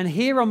God. And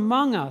here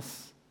among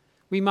us,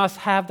 we must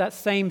have that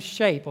same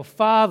shape of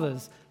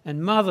fathers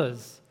and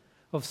mothers,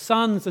 of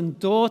sons and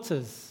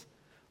daughters,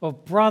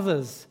 of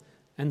brothers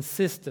and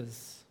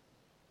sisters.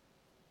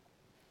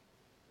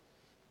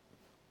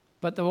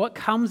 But what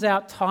comes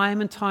out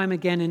time and time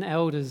again in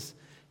elders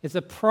is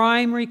the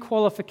primary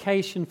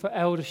qualification for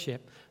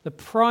eldership. The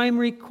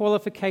primary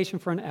qualification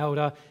for an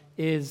elder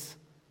is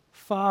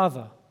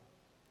father.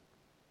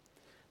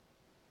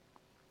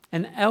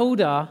 An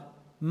elder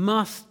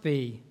must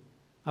be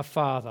a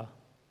father.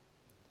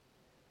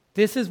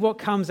 This is what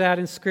comes out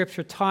in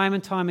Scripture time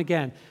and time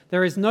again.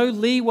 There is no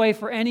leeway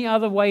for any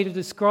other way to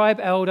describe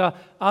elder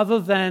other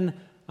than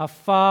a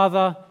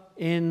father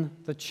in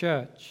the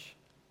church.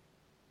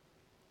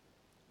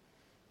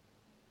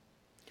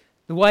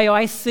 The way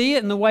I see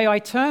it and the way I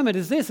term it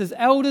is this, is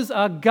elders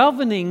are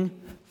governing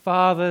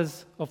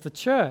fathers of the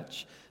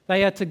church.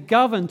 They are to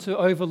govern, to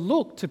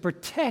overlook, to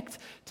protect,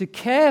 to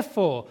care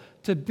for,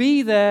 to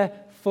be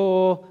there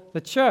for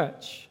the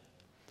church.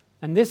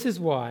 And this is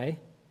why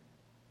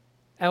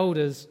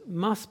elders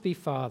must be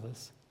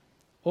fathers.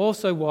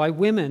 Also why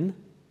women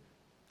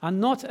are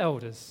not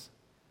elders,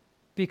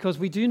 because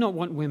we do not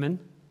want women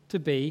to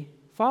be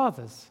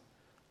fathers.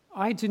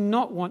 I do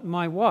not want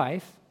my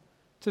wife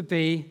to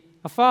be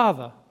a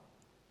father.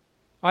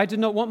 I do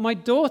not want my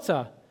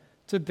daughter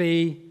to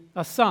be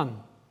a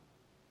son.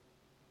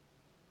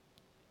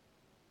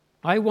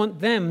 I want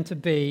them to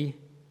be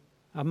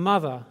a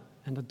mother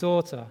and a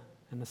daughter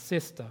and a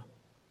sister.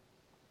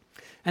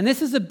 And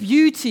this is the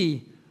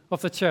beauty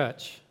of the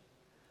church.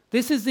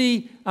 This is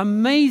the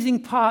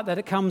amazing part that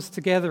it comes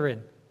together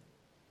in.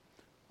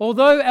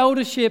 Although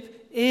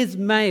eldership is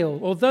male,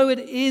 although it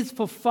is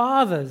for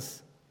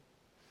fathers,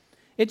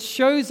 it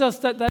shows us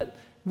that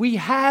we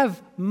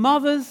have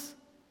mothers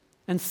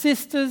and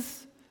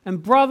sisters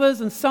and brothers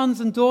and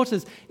sons and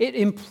daughters. It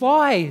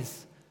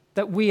implies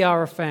that we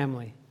are a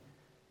family.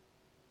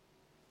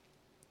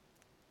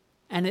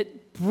 And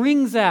it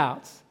brings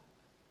out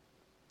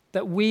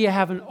that we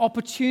have an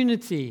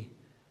opportunity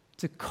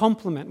to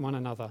complement one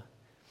another.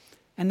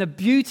 And the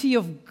beauty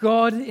of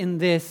God in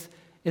this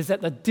is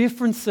that the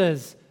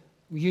differences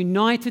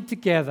united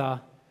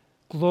together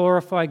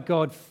glorify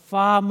God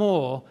far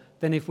more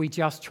than if we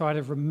just try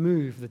to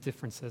remove the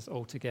differences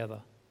altogether.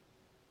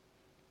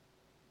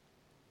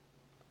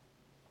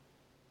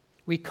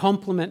 We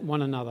complement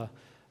one another.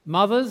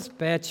 Mothers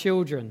bear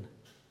children.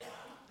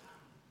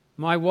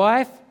 My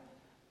wife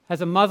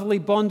has a motherly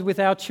bond with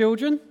our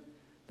children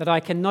that I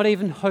cannot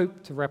even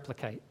hope to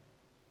replicate.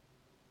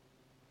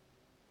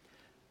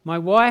 My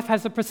wife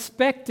has a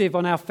perspective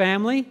on our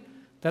family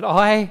that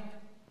I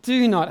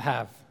do not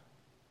have.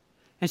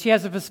 And she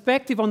has a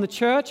perspective on the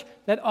church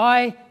that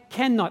I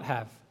cannot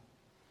have.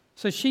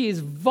 So she is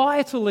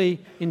vitally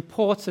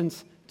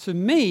important to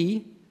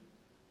me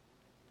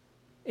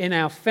in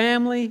our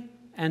family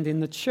and in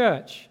the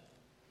church.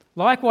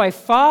 Likewise,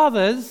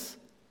 fathers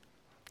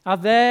are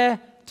there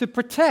to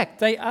protect.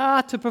 They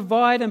are to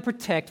provide and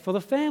protect for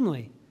the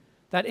family.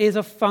 That is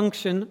a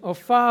function of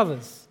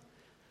fathers.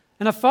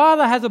 And a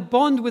father has a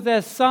bond with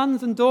their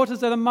sons and daughters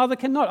that a mother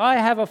cannot. I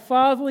have a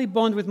fatherly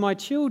bond with my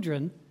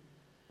children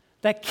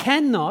that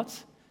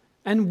cannot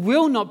and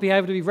will not be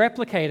able to be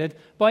replicated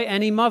by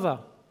any mother.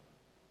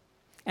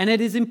 And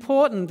it is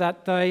important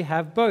that they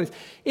have both.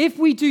 If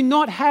we do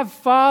not have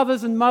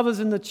fathers and mothers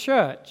in the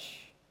church,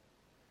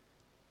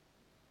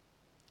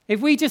 if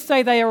we just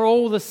say they are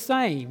all the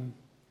same,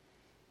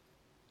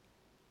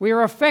 we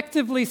are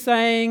effectively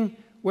saying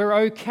we're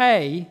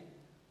okay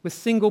with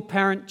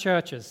single-parent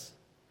churches.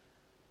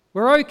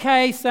 We're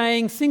okay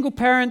saying single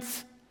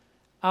parents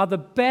are the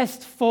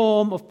best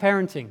form of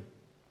parenting.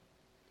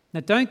 Now,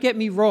 don't get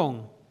me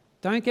wrong.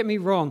 Don't get me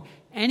wrong.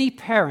 Any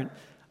parent,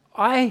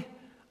 I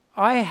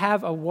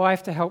have a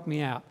wife to help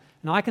me out.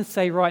 And I can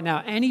say right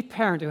now, any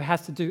parent who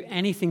has to do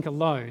anything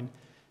alone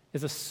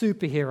is a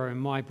superhero in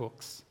my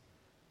books.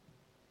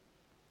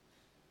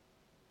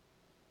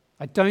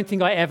 I don't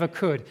think I ever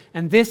could.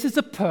 And this is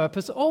the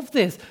purpose of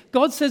this.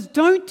 God says,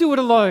 don't do it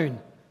alone.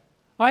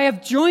 I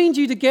have joined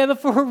you together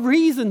for a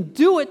reason.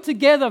 Do it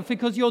together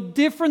because your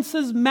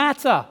differences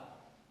matter.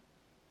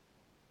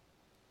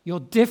 Your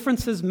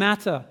differences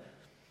matter.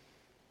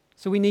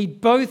 So we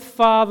need both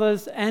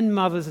fathers and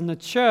mothers in the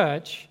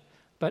church,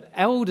 but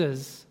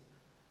elders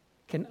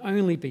can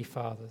only be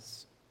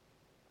fathers.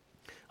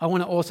 I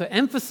want to also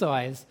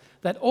emphasize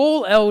that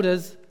all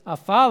elders are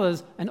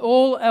fathers and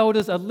all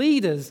elders are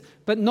leaders,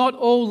 but not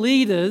all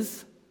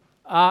leaders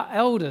are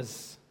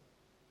elders.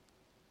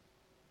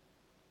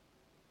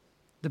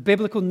 The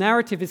biblical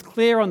narrative is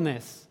clear on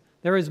this.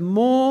 There is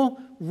more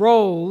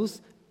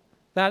roles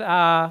that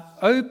are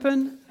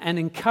open and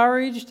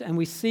encouraged, and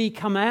we see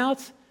come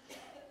out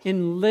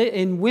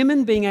in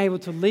women being able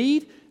to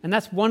lead, and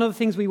that's one of the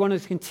things we want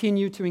to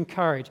continue to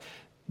encourage.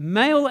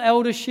 Male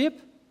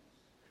eldership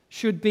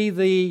should be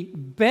the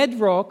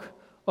bedrock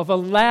of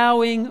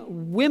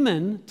allowing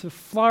women to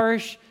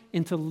flourish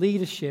into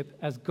leadership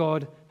as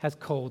God has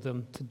called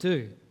them to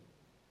do.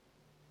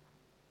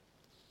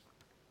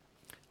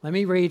 Let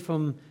me read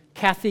from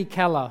Kathy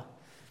Keller,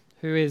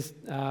 who is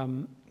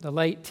the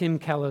late Tim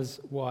Keller's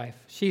wife.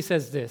 She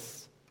says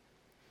this: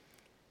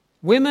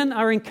 women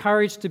are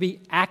encouraged to be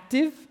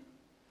active,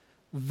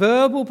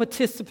 verbal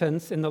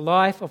participants in the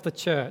life of the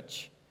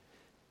church,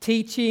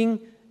 teaching,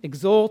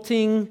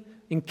 exhorting,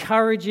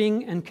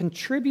 encouraging, and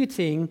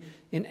contributing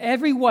in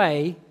every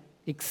way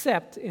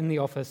except in the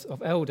office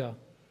of elder.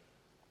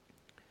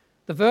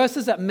 The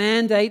verses that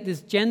mandate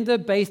this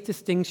gender-based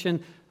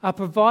distinction are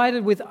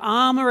provided with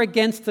armor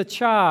against the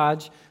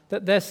charge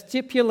that their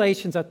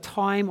stipulations are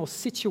time or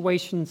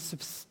situation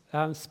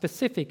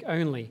specific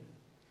only.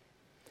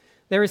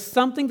 There is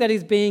something that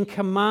is being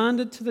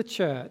commanded to the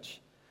church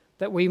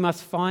that we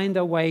must find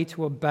a way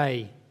to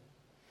obey.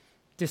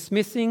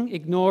 Dismissing,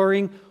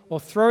 ignoring, or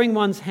throwing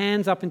one's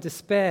hands up in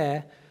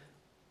despair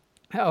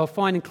or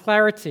finding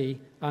clarity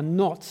are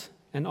not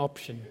an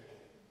option.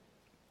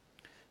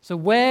 So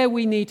where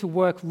we need to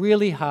work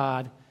really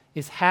hard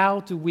is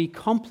how do we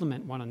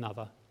complement one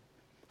another?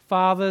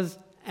 Fathers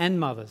and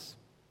mothers,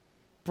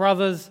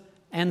 brothers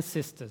and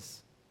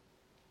sisters,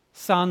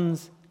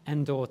 sons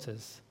and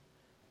daughters.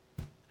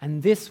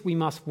 And this we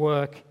must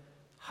work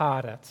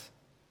hard at.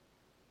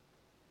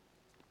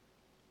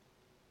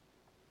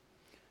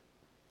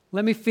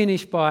 Let me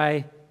finish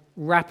by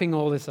wrapping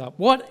all this up.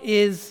 What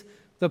is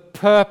the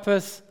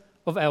purpose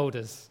of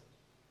elders?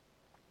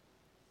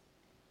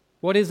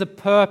 What is the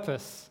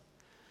purpose?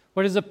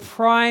 What is the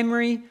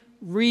primary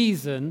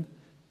reason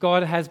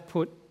God has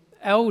put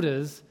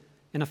elders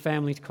in a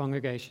family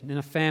congregation, in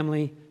a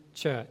family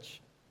church?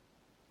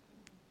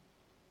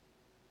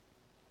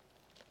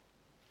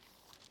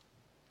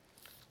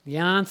 The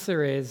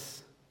answer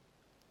is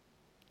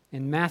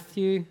in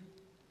Matthew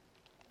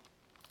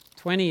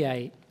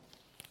 28,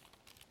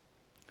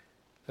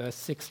 verse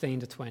 16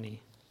 to 20.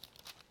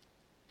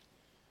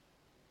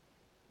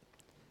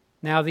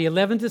 Now the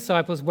 11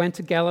 disciples went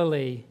to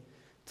Galilee,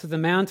 to the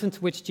mountain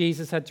to which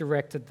Jesus had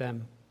directed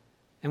them.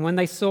 And when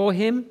they saw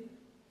him,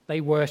 they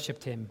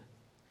worshipped him,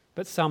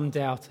 but some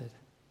doubted.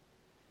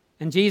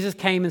 And Jesus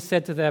came and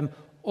said to them,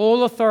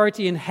 "All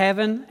authority in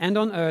heaven and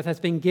on earth has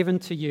been given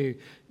to you.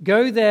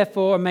 Go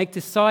therefore and make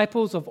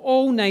disciples of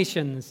all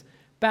nations,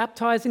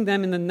 baptizing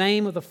them in the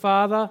name of the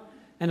Father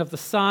and of the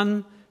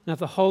Son and of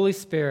the Holy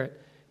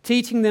Spirit,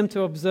 teaching them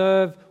to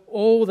observe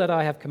all that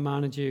I have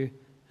commanded you.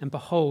 And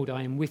behold,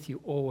 I am with you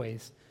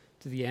always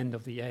to the end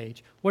of the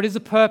age." What is the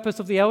purpose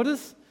of the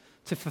elders?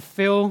 To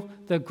fulfill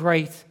the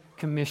Great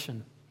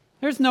Commission.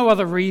 There is no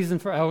other reason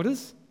for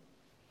elders.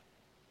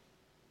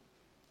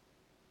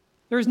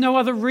 There is no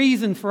other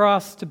reason for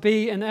us to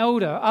be an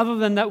elder other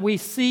than that we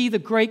see the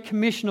Great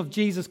Commission of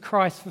Jesus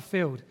Christ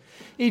fulfilled.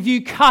 If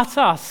you cut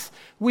us,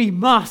 we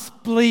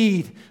must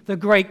bleed the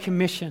Great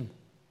Commission.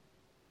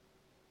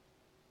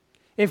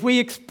 If we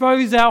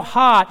expose our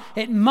heart,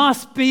 it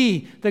must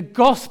be the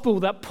gospel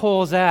that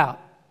pours out.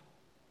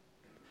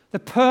 The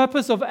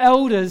purpose of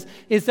elders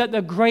is that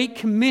the Great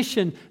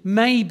Commission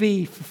may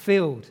be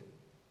fulfilled.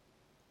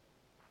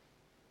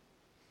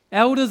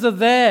 Elders are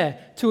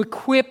there to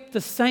equip the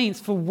saints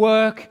for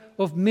work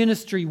of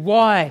ministry.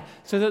 Why?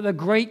 So that the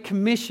Great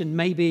Commission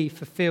may be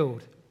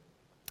fulfilled.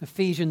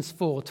 Ephesians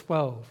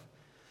 4:12.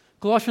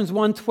 Colossians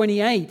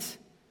 1:28.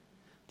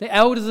 The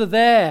elders are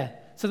there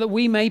so that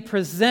we may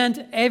present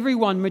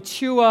everyone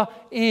mature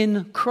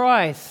in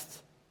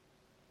Christ.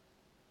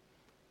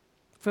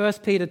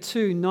 1 Peter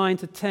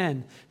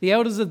 2:9-10. The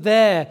elders are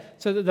there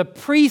so that the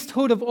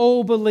priesthood of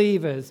all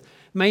believers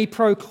may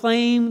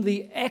proclaim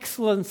the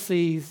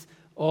excellencies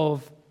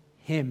of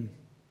him.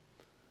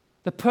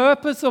 The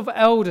purpose of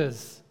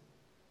elders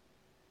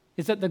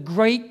is that the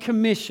Great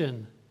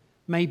Commission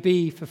may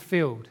be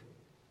fulfilled.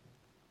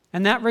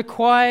 And that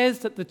requires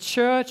that the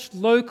church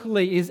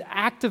locally is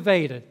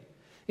activated,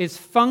 is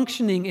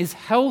functioning, is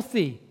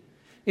healthy,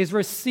 is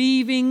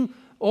receiving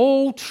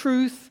all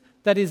truth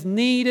that is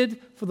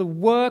needed for the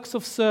works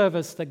of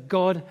service that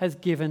God has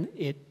given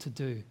it to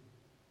do.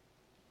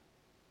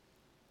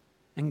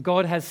 And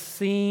God has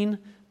seen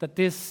that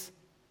this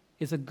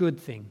is a good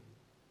thing.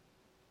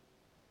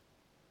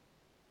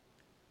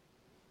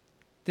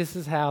 This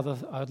is how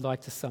I'd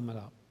like to sum it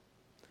up.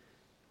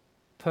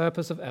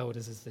 Purpose of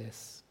elders is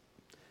this.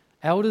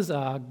 Elders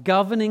are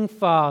governing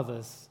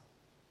fathers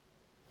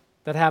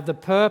that have the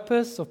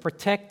purpose of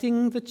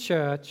protecting the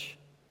church,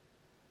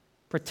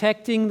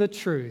 protecting the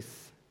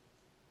truth,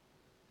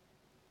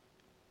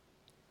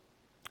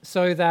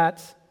 so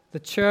that the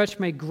church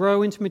may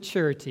grow into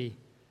maturity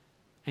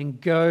and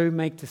go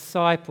make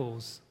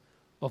disciples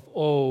of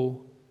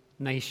all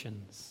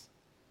nations.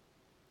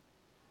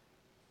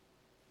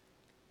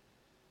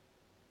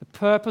 The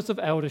purpose of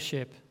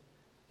eldership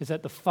is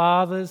that the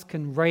fathers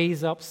can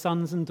raise up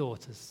sons and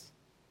daughters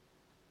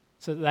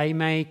so that they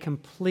may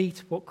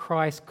complete what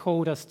Christ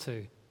called us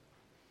to,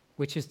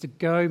 which is to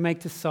go make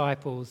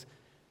disciples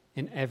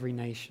in every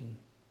nation.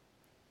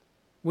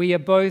 We are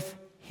both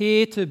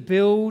here to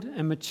build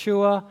and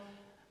mature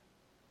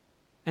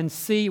and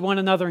see one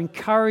another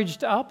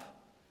encouraged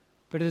up,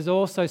 but it is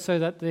also so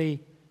that the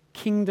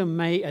kingdom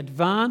may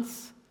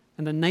advance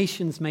and the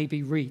nations may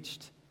be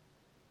reached.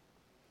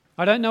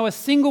 I don't know a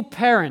single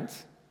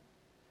parent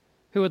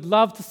who would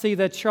love to see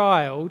their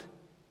child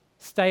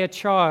stay a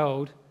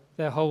child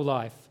their whole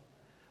life.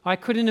 I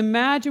couldn't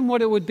imagine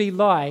what it would be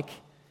like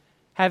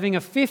having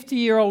a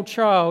 50-year-old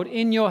child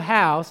in your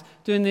house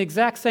doing the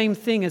exact same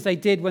thing as they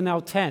did when they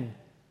were 10.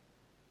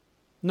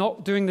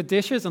 Not doing the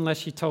dishes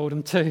unless you told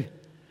them to.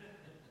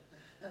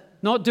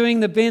 Not doing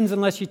the bins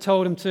unless you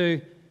told them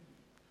to.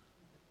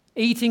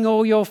 Eating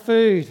all your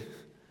food,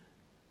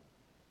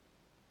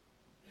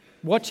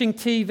 watching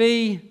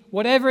TV,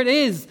 whatever it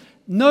is,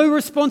 no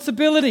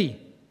responsibility.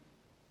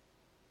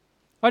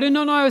 I do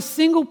not know a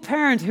single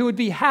parent who would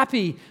be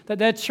happy that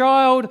their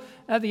child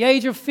at the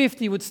age of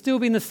 50 would still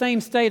be in the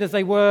same state as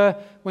they were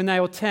when they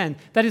were 10.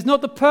 That is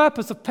not the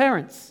purpose of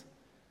parents.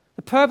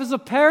 The purpose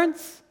of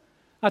parents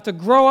are to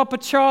grow up a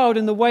child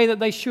in the way that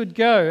they should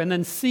go and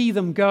then see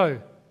them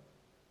go,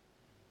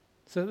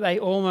 so that they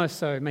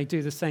also may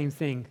do the same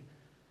thing.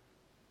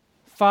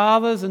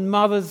 Fathers and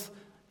mothers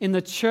in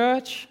the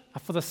church are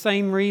for the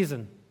same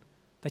reason,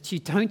 that you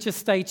don't just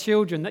stay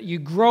children, that you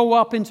grow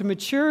up into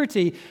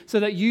maturity so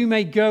that you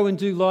may go and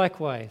do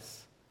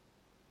likewise,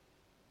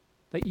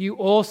 that you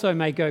also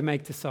may go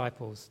make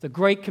disciples. The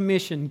Great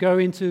Commission, go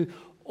into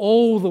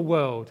all the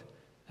world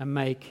and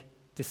make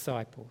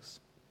disciples.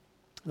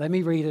 Let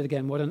me read it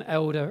again, what an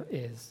elder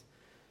is.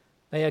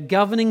 They are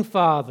governing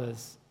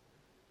fathers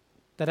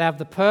that have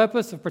the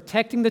purpose of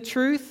protecting the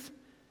truth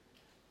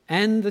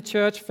and the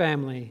church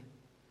family,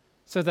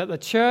 so that the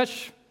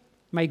church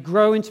may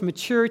grow into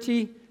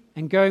maturity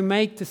and go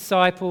make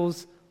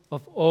disciples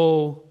of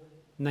all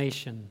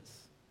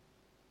nations.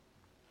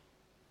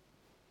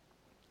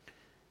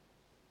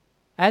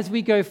 As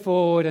we go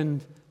forward,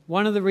 and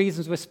one of the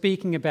reasons we're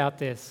speaking about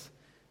this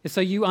is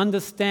so you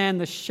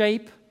understand the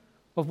shape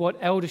of what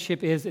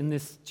eldership is in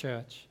this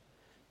church.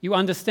 You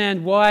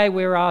understand why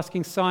we're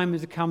asking Simon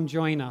to come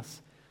join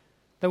us.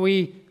 That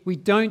we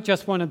don't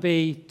just want to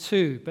be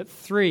 2, but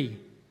 3.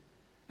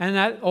 And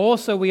that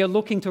also we are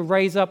looking to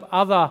raise up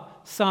other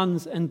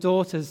sons and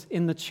daughters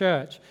in the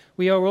church.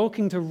 We are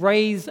looking to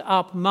raise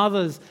up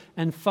mothers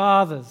and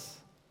fathers.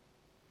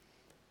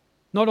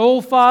 Not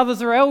all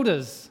fathers are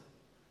elders.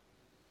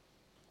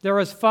 There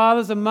are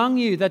fathers among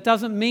you. That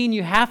doesn't mean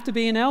you have to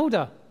be an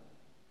elder.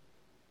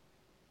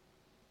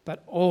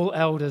 But all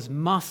elders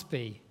must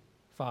be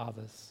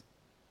fathers.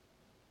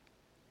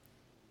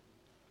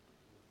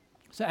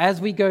 So as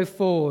we go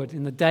forward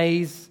in the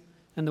days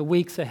and the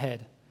weeks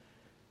ahead,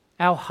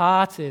 our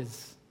heart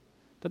is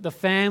that the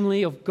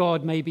family of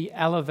God may be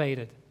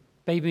elevated,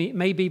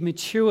 may be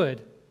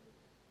matured,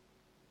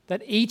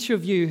 that each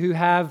of you who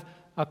have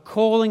a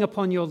calling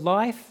upon your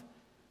life,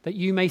 that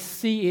you may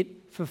see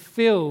it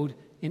fulfilled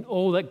in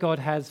all that God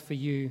has for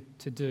you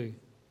to do.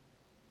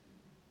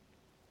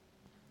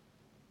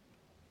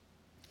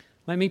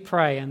 Let me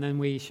pray and then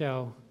we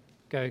shall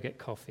go get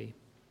coffee.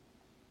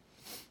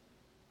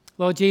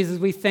 Lord Jesus,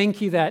 we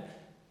thank you that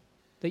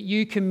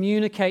you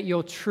communicate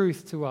your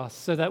truth to us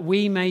so that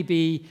we may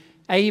be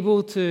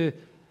able to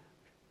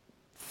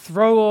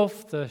throw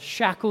off the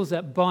shackles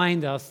that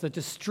bind us, the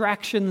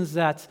distractions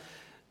that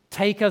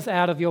take us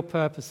out of your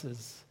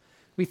purposes.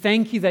 We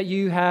thank you that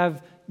you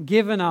have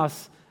given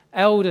us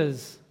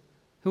elders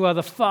who are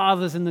the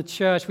fathers in the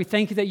church. We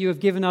thank you that you have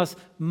given us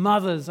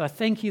mothers. I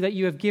thank you that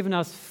you have given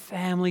us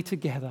family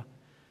together.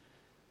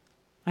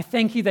 I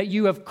thank you that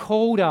you have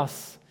called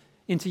us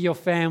into your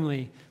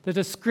family. The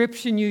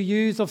description you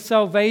use of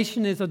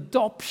salvation is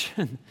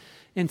adoption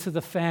into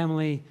the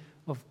family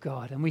of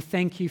God. And we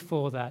thank you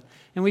for that.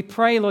 And we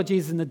pray, Lord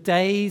Jesus, in the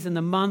days and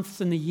the months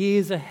and the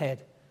years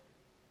ahead,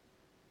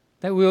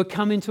 that we will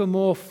come into a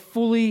more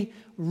fully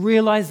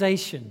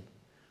realization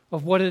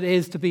of what it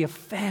is to be a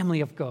family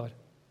of God,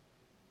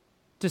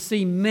 to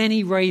see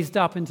many raised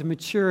up into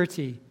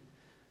maturity,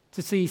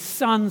 to see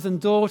sons and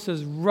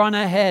daughters run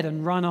ahead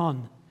and run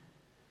on,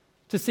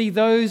 to see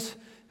those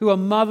who are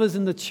mothers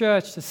in the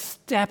church to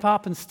step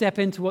up and step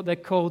into what they're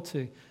called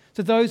to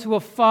those who are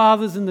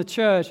fathers in the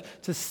church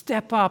to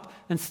step up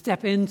and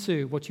step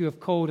into what you have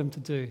called them to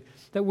do,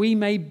 that we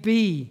may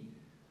be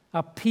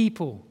a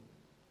people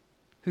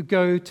who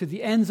go to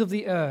the ends of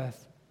the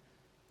earth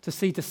to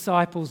see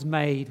disciples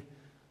made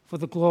for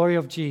the glory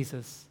of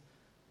Jesus,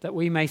 that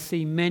we may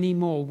see many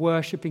more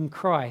worshiping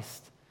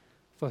Christ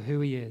for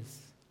who he is.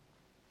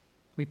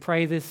 We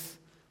pray this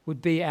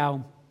would be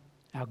our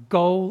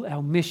goal,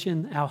 our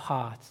mission, our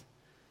heart,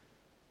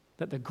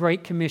 that the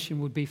Great Commission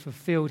would be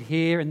fulfilled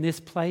here in this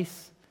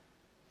place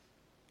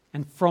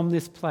and from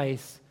this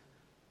place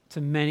to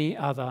many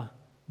other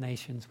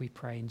nations, we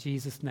pray. In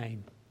Jesus'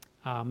 name,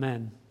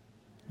 amen.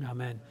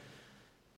 Amen.